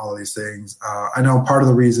and all of these things. I know part of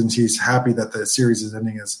the reasons he's happy that the series is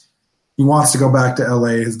ending is he wants to go back to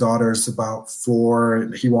LA. His daughter's about 4.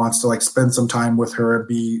 And he wants to like spend some time with her and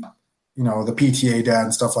be, the PTA dad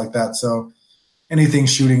and stuff like that. So anything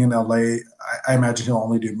shooting in LA, I imagine he'll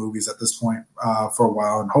only do movies at this point for a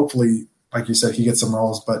while. And hopefully, like you said, he gets some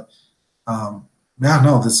roles. But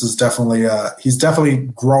this is definitely he's definitely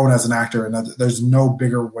grown as an actor. And there's no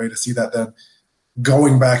bigger way to see that than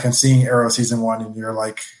going back and seeing Arrow season 1. And you're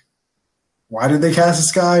like, why did they cast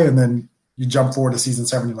this guy? And then you jump forward to season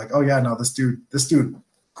 7. You're like, oh yeah, no, this dude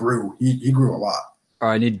grew. He grew a lot. All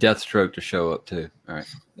right, I need Deathstroke to show up too. All right,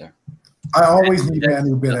 there. I always need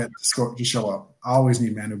Manu Bennett to show up. I always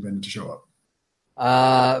need Manu Bennett to show up.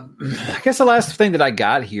 I guess the last thing that I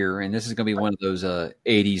got here, and this is going to be one of those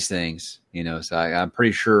 80s things, So I'm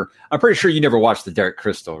pretty sure you never watched The Dark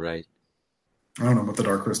Crystal, right? I don't know what The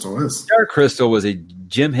Dark Crystal is. Dark Crystal was a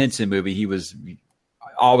Jim Henson movie. He was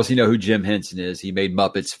obviously know who Jim Henson is. He made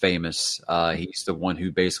Muppets famous. He's the one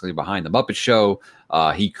who basically behind the Muppet Show.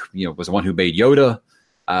 He was the one who made Yoda.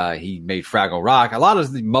 He made Fraggle Rock. A lot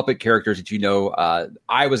of the Muppet characters that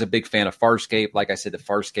I was a big fan of Farscape. Like I said, the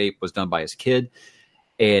Farscape was done by his kid,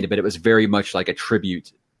 but it was very much like a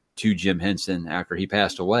tribute to Jim Henson after he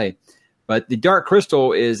passed away. But The Dark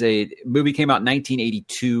Crystal is a movie, came out in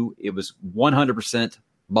 1982. It was 100%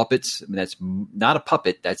 Muppets. I mean, that's not a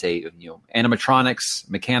puppet. That's a animatronics,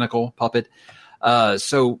 mechanical puppet.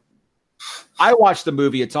 So I watched the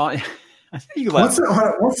movie. It's on. What's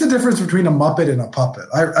the difference between a Muppet and a puppet?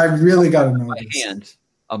 I really got to know by this. Hand,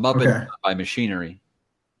 a Muppet by machinery.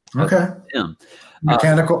 Okay.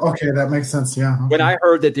 Mechanical. Okay, that makes sense. Yeah. Okay. When I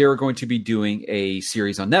heard that they were going to be doing a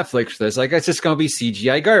series on Netflix, I was like, it's just going to be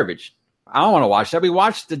CGI garbage. I don't want to watch that. We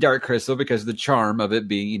watched The Dark Crystal because of the charm of it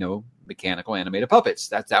being, mechanical animated puppets.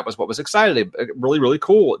 That was what was exciting. Really, really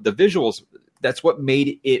cool. The visuals, that's what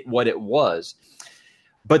made it what it was.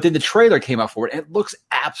 But then the trailer came out for it, and it looks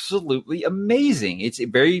absolutely amazing. It's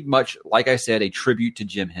very much, like I said, a tribute to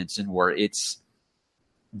Jim Henson, where it's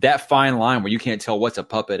that fine line where you can't tell what's a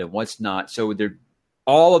puppet and what's not. So they're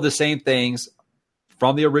all of the same things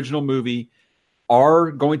from the original movie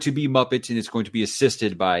are going to be Muppets, and it's going to be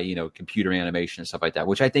assisted by, computer animation and stuff like that,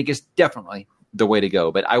 which I think is definitely the way to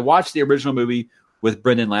go. But I watched the original movie with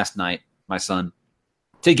Brendan last night, my son,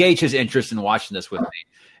 to gauge his interest in watching this with me.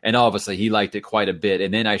 And obviously he liked it quite a bit.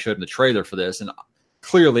 And then I showed him the trailer for this, and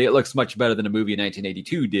clearly it looks much better than a movie in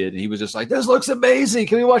 1982 did. And he was just like, this looks amazing.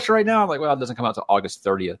 Can we watch it right now? I'm like, well, it doesn't come out until August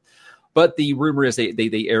 30th. But the rumor is they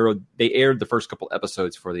aired the first couple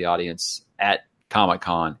episodes for the audience at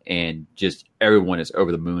Comic-Con, and just everyone is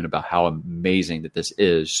over the moon about how amazing that this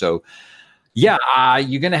is. So yeah,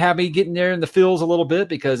 you're going to have me getting there in the feels a little bit,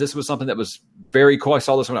 because this was something that was very cool. I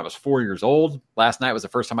saw this when I was 4 years old. Last night was the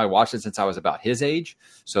first time I watched it since I was about his age.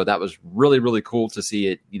 So that was really, really cool to see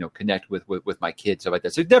it, connect with my kids, stuff like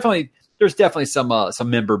that. So there's definitely some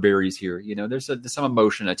member berries here. There's some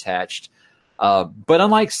emotion attached. But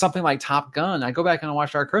unlike something like Top Gun, I go back and I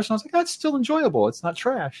watch Dark Crystal, and I was like, that's still enjoyable. It's not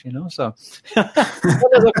trash, So,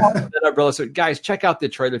 so guys, check out the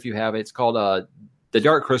trailer if you have it. It's called The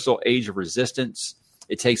Dark Crystal: Age of Resistance.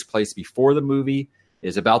 It takes place before the movie.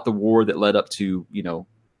 It's about the war that led up to,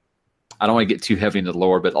 I don't want to get too heavy into the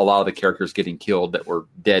lore, but a lot of the characters getting killed that were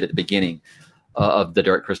dead at the beginning of the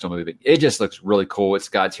Dark Crystal movie. It just looks really cool. It's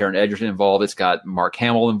got Taron Egerton involved. It's got Mark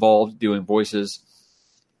Hamill involved doing voices.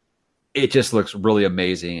 It just looks really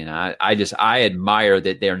amazing. And I admire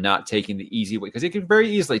that they're not taking the easy way, because they could very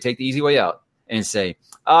easily take the easy way out and say,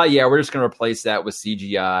 yeah, we're just going to replace that with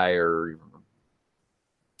CGI or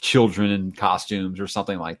children in costumes or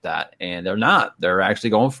something like that. And they're not. They're actually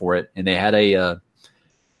going for it. And they had a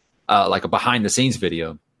behind the scenes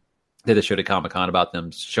video that they showed at Comic-Con about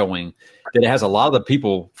them showing that it has a lot of the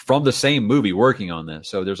people from the same movie working on this.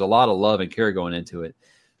 So there's a lot of love and care going into it.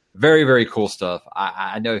 Very, very cool stuff.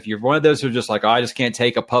 I know if you're one of those who are just like, I just can't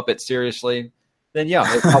take a puppet seriously, then yeah,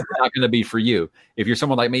 it's probably not going to be for you. If you're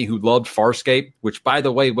someone like me who loved Farscape, which by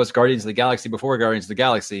the way was Guardians of the Galaxy before Guardians of the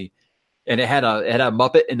Galaxy, and it had a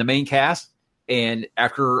Muppet in the main cast, and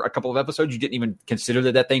after a couple of episodes, you didn't even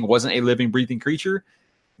consider that thing wasn't a living, breathing creature,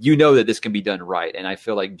 that this can be done right. And I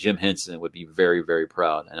feel like Jim Henson would be very, very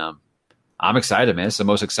proud. And I'm excited, man. It's the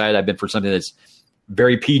most excited I've been for something that's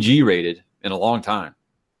very PG rated in a long time.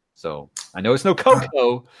 So I know it's no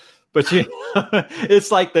Coco, But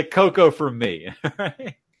it's like the Coco for me.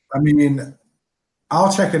 Right? I mean,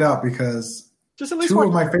 I'll check it out because just at least two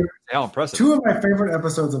of my favorite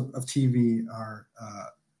episodes of TV are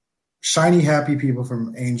Shiny Happy People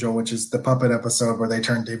from Angel, which is the puppet episode where they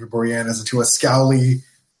turn David Boreanaz into a scowly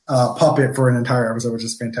puppet for an entire episode, which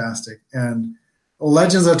is fantastic. And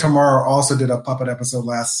Legends of Tomorrow also did a puppet episode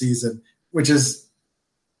last season, which is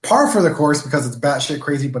par for the course because it's batshit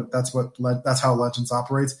crazy, but that's how Legends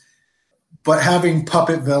operates. But having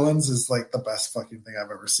puppet villains is like the best fucking thing I've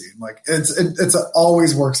ever seen. Like it's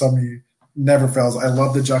always works on me, never fails. I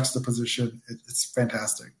love the juxtaposition. It's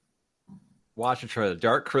fantastic. Watch the trailer.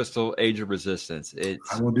 Dark Crystal, Age of Resistance.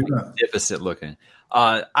 I will do that. Magnificent looking.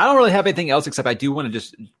 I don't really have anything else except I do want to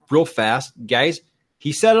just real fast, guys.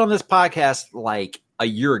 He said it on this podcast like a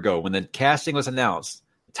year ago when the casting was announced.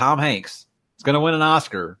 Tom Hanks is going to win an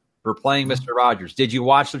Oscar for playing Mr. Rogers. Did you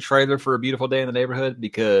watch the trailer for A Beautiful Day in the Neighborhood?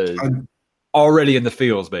 Because already in the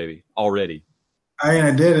fields, baby. Already.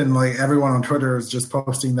 I did, and like everyone on Twitter is just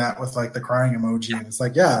posting that with like the crying emoji, and it's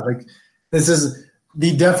like, yeah, like this is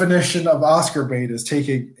the definition of Oscar bait: is take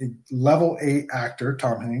a level 8 actor,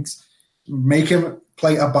 Tom Hanks, make him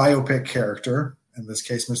play a biopic character, in this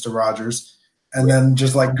case, Mr. Rogers, and then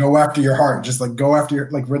just like go after your heart, just like go after your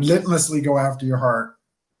relentlessly go after your heart.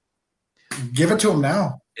 Give it to him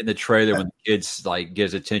now. In the trailer, when the kids like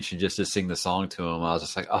gives attention just to sing the song to him, I was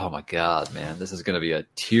just like, "Oh my god, man, this is going to be a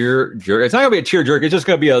tear jerk." It's not going to be a tear jerk. It's just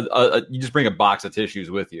going to be a you just bring a box of tissues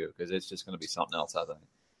with you because it's just going to be something else. I think.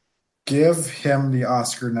 Give him the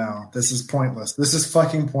Oscar now. This is pointless. This is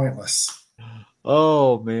fucking pointless.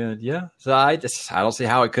 Oh man, yeah. So I don't see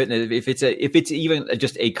how it couldn't. If it's even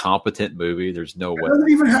just a competent movie, there's no way. It doesn't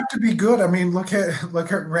even have to be good. I mean, look at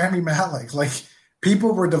Rami Malek. Like.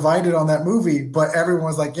 People were divided on that movie, but everyone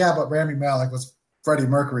was like, "Yeah, but Rami Malek was Freddie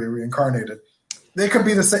Mercury reincarnated." It could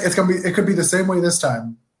be the same. It could be the same way this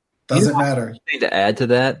time. Doesn't matter. To add to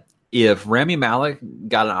that, if Rami Malek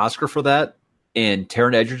got an Oscar for that, and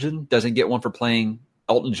Taron Egerton doesn't get one for playing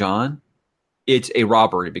Elton John, it's a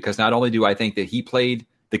robbery. Because not only do I think that he played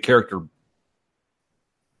the character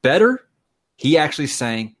better, he actually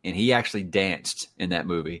sang and he actually danced in that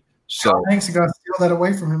movie. So Thanks, you're gonna steal that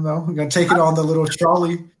away from him, though. We're gonna take it on the little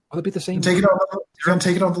trolley. Will it be the same? You're gonna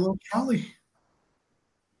take it on the little trolley.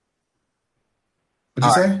 What'd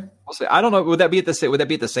you say? I'll say I don't know. Would that be at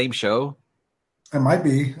the same show? It might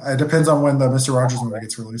be. It depends on when the Mr. Rogers movie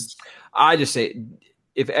gets released. I just say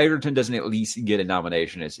if Egerton doesn't at least get a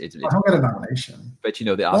nomination, it's I don't get a nomination. But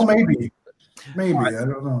the Oscar. Well, maybe. Right. I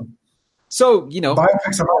don't know. So,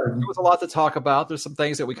 biopics are hard. There was a lot to talk about. There's some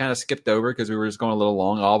things that we kind of skipped over because we were just going a little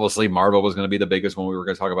long. Obviously, Marvel was going to be the biggest one we were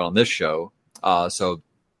going to talk about on this show. So,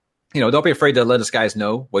 don't be afraid to let us guys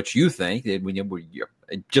know what you think.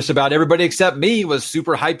 Just about everybody except me was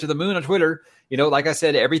super hyped to the moon on Twitter. Like I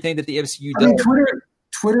said, everything that the MCU does.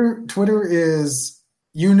 Twitter is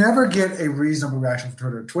 – you never get a reasonable reaction from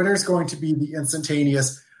Twitter. Twitter is going to be the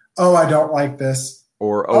instantaneous, oh, I don't like this.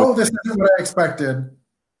 Or, oh, this isn't what I expected.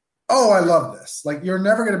 Oh, I love this. Like, you're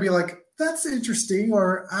never going to be like, that's interesting,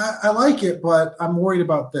 or I like it, but I'm worried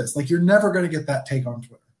about this. Like, you're never going to get that take on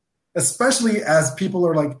Twitter, especially as people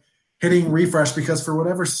are like hitting refresh because for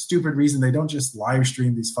whatever stupid reason, they don't just live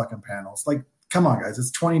stream these fucking panels. Like, come on, guys.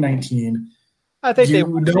 It's 2019. I think they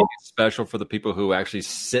would make it special for the people who actually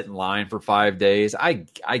sit in line for 5 days. I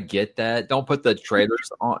get that. Don't put the trailers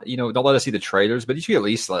on, don't let us see the trailers, but you should at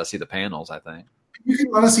least let us see the panels, I think. You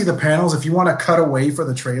can let us see the panels if you want to cut away for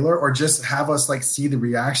the trailer or just have us see the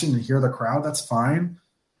reaction and hear the crowd. That's fine.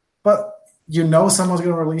 But someone's going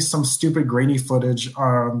to release some stupid grainy footage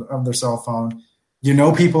on their cell phone.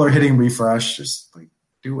 People are hitting refresh. Just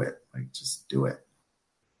do it. Just do it.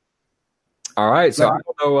 All right. So I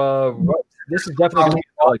don't know. This is definitely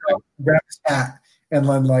grab his hat and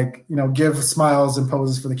then give smiles and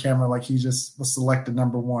poses for the camera like he just was selected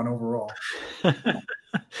number 1 overall.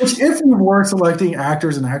 Which, if you were selecting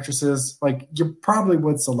actors and actresses, you probably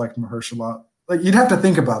would select Mahershala. You'd have to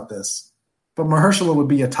think about this, but Mahershala would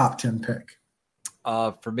be a top 10 pick.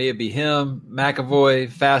 For me, it'd be him, McAvoy,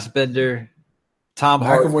 Fassbender, Tom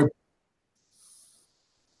Hardy.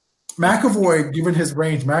 McAvoy, given his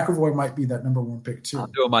range, McAvoy might be that number 1 pick too.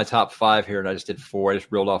 I'm doing my top 5 here, and I just did 4. I just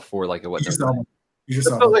reeled off 4 like it wasn't. It feels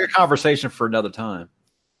like a conversation for another time.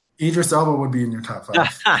 Idris Elba would be in your top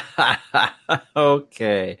 5.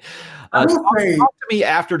 Okay. Talk to me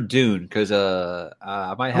after Dune because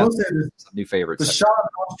I might have some new favorites. The Sean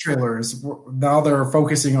Ross trailers, now they're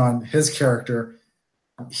focusing on his character.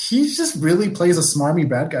 He just really plays a smarmy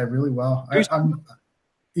bad guy really well. I'm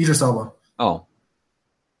Idris Elba. Oh.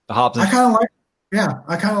 The Hobbs. I kind of like Yeah,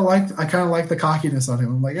 I kind of like the cockiness on him.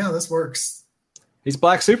 I'm like, yeah, this works. He's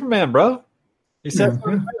Black Superman, bro. He said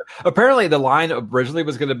Yeah. apparently the line originally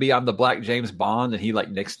was going to be "I'm the Black James Bond," and he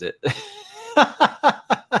like nixed it.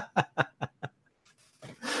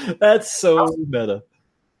 That's so meta.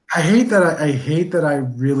 I hate that.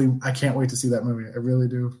 I can't wait to see that movie. I really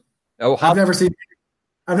do. Oh, I've never seen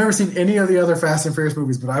any of the other Fast and Furious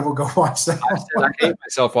movies, but I will go watch that. I hate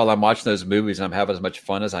myself while I'm watching those movies, and I'm having as much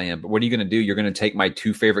fun as I am. But what are you going to do? You're going to take my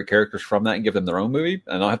two favorite characters from that and give them their own movie,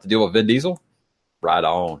 and I don't have to deal with Vin Diesel? Right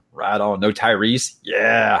on. No Tyrese.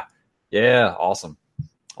 Yeah. Awesome.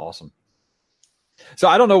 So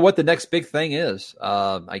I don't know what the next big thing is.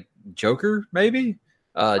 Like Joker, maybe.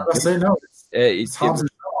 I'll say no. It's Hobbs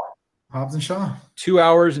and Shaw. 2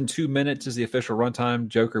 hours and 2 minutes is the official runtime.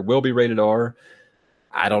 Joker will be rated R.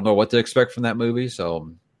 I don't know what to expect from that movie.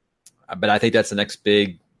 So, but I think that's the next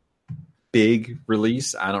big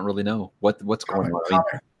release. I don't really know what's going on.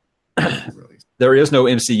 I mean, there is no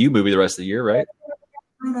MCU movie the rest of the year, right?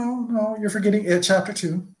 No. You're forgetting It Chapter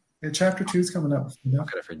 2. It Chapter 2 is coming up. How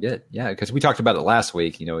could I forget? Yeah, because we talked about it last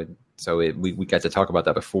week. We got to talk about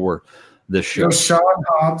that before this show. So Shaw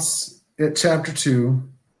Hobbs, It Chapter 2.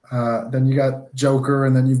 Then you got Joker,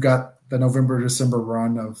 and then you've got the November-December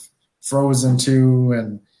run of Frozen 2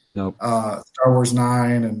 and Star Wars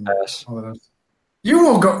 9 and all of those. You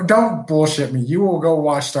will go. Don't bullshit me. You will go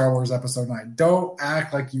watch Star Wars Episode 9. Don't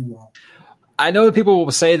act like you won't. I know that people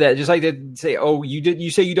will say that, just like they say, "Oh,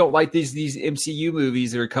 you say you don't like these MCU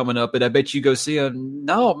movies that are coming up, and I bet you go see them."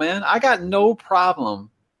 No, man, I got no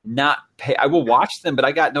problem not pay. I will watch them, but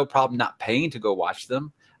I got no problem not paying to go watch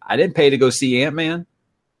them. I didn't pay to go see Ant-Man.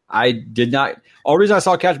 I did not. All reason I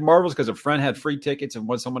saw Captain Marvel is because a friend had free tickets and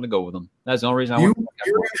wanted someone to go with them. That's the only reason I went.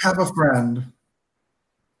 You have a friend,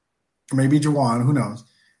 maybe Jawan, who knows,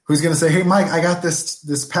 who's going to say, "Hey, Mike, I got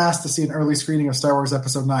this pass to see an early screening of Star Wars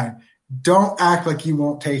Episode 9. Don't act like you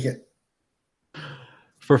won't take it."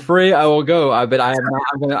 For free, I will go. But I am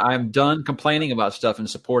not. I'm done complaining about stuff and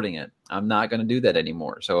supporting it. I'm not going to do that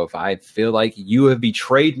anymore. So if I feel like you have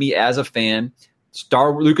betrayed me as a fan,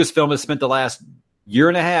 Lucasfilm has spent the last year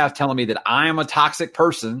and a half telling me that I am a toxic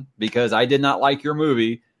person because I did not like your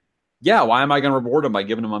movie. Yeah, why am I going to reward them by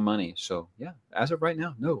giving them my money? So yeah, as of right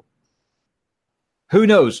now, no. Who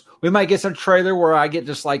knows? We might get some trailer where I get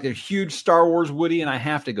just like a huge Star Wars Woody and I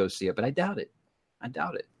have to go see it, but I doubt it.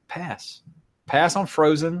 Pass on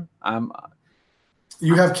Frozen.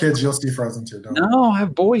 You have kids, you'll see Frozen too, don't you? No, I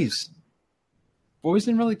have boys. Boys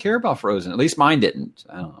didn't really care about Frozen. At least mine didn't.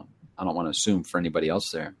 I don't know. I don't want to assume for anybody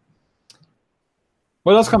else there.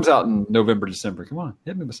 What else comes out in November, December? Come on,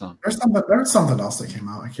 hit me with something. There's something else that came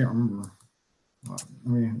out. I can't remember.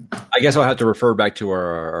 I guess I'll have to refer back to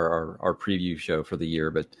our preview show for the year.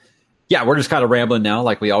 But yeah, we're just kind of rambling now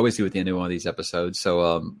like we always do at the end of one of these episodes.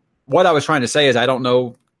 So what I was trying to say is I don't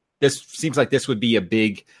know. This seems like this would be a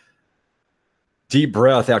big deep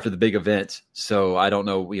breath after the big event. So I don't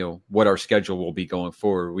know, what our schedule will be going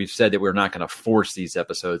forward. We've said that we're not going to force these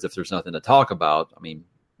episodes if there's nothing to talk about. I mean,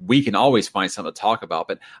 we can always find something to talk about,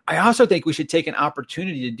 but I also think we should take an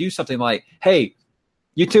opportunity to do something like, hey,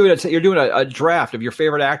 you're doing a draft of your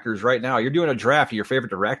favorite actors right now. You're doing a draft of your favorite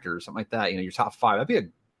directors, something like that. Your top 5. That'd be a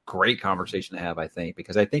great conversation to have, I think,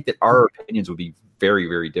 because I think that our opinions would be very,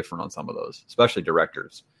 very different on some of those, especially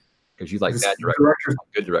directors, because you like bad directors,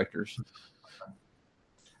 good directors.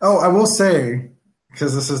 Oh, I will say,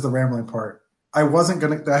 because this is the rambling part, I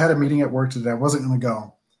had a meeting at work today. I wasn't going to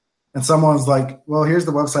go. And someone's like, well, here's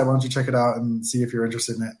the website. Why don't you check it out and see if you're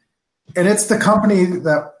interested in it? And it's the company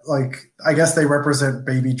that, I guess they represent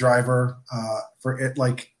Baby Driver for it,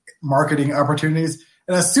 marketing opportunities.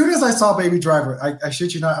 And as soon as I saw Baby Driver, I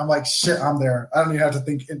shit you not, I'm like, shit, I'm there. I don't even have to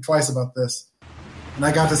think twice about this. And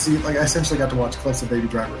I got to see, I essentially got to watch clips of Baby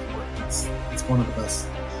Driver. It's one of the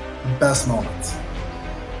best moments.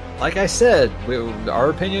 Like I said,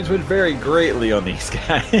 our opinions would vary greatly on these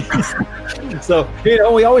guys. So,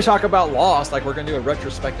 we always talk about Lost, like we're going to do a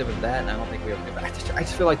retrospective of that, and I don't think we ever get back to it. I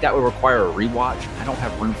just feel like that would require a rewatch. I don't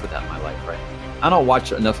have room for that in my life, right? I don't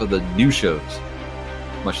watch enough of the new shows,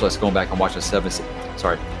 much less going back and watch 6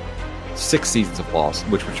 seasons of Lost,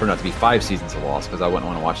 which would turn out to be 5 seasons of Lost, because I wouldn't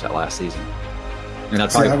want to watch that last season. And I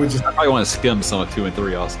probably want to skim some of 2 and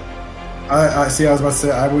 3 also. I was about to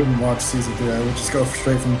say I wouldn't watch season 3. I would just go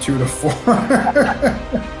straight from 2 to 4.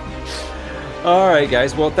 All right,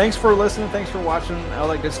 guys. Well, thanks for listening. Thanks for watching. All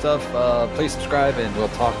that good stuff. Please subscribe, and we'll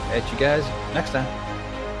talk at you guys next time.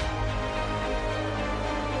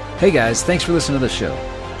 Hey, guys. Thanks for listening to the show.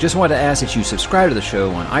 Just wanted to ask that you subscribe to the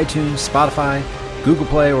show on iTunes, Spotify, Google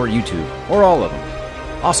Play, or YouTube, or all of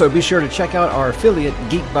them. Also, be sure to check out our affiliate,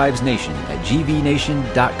 Geek Vibes Nation, at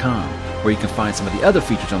gvnation.com, where you can find some of the other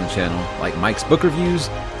features on the channel, like Mike's book reviews,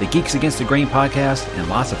 the Geeks Against the Grain podcast, and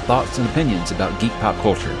lots of thoughts and opinions about geek pop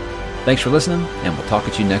culture. Thanks for listening, and we'll talk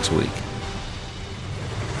at you next week.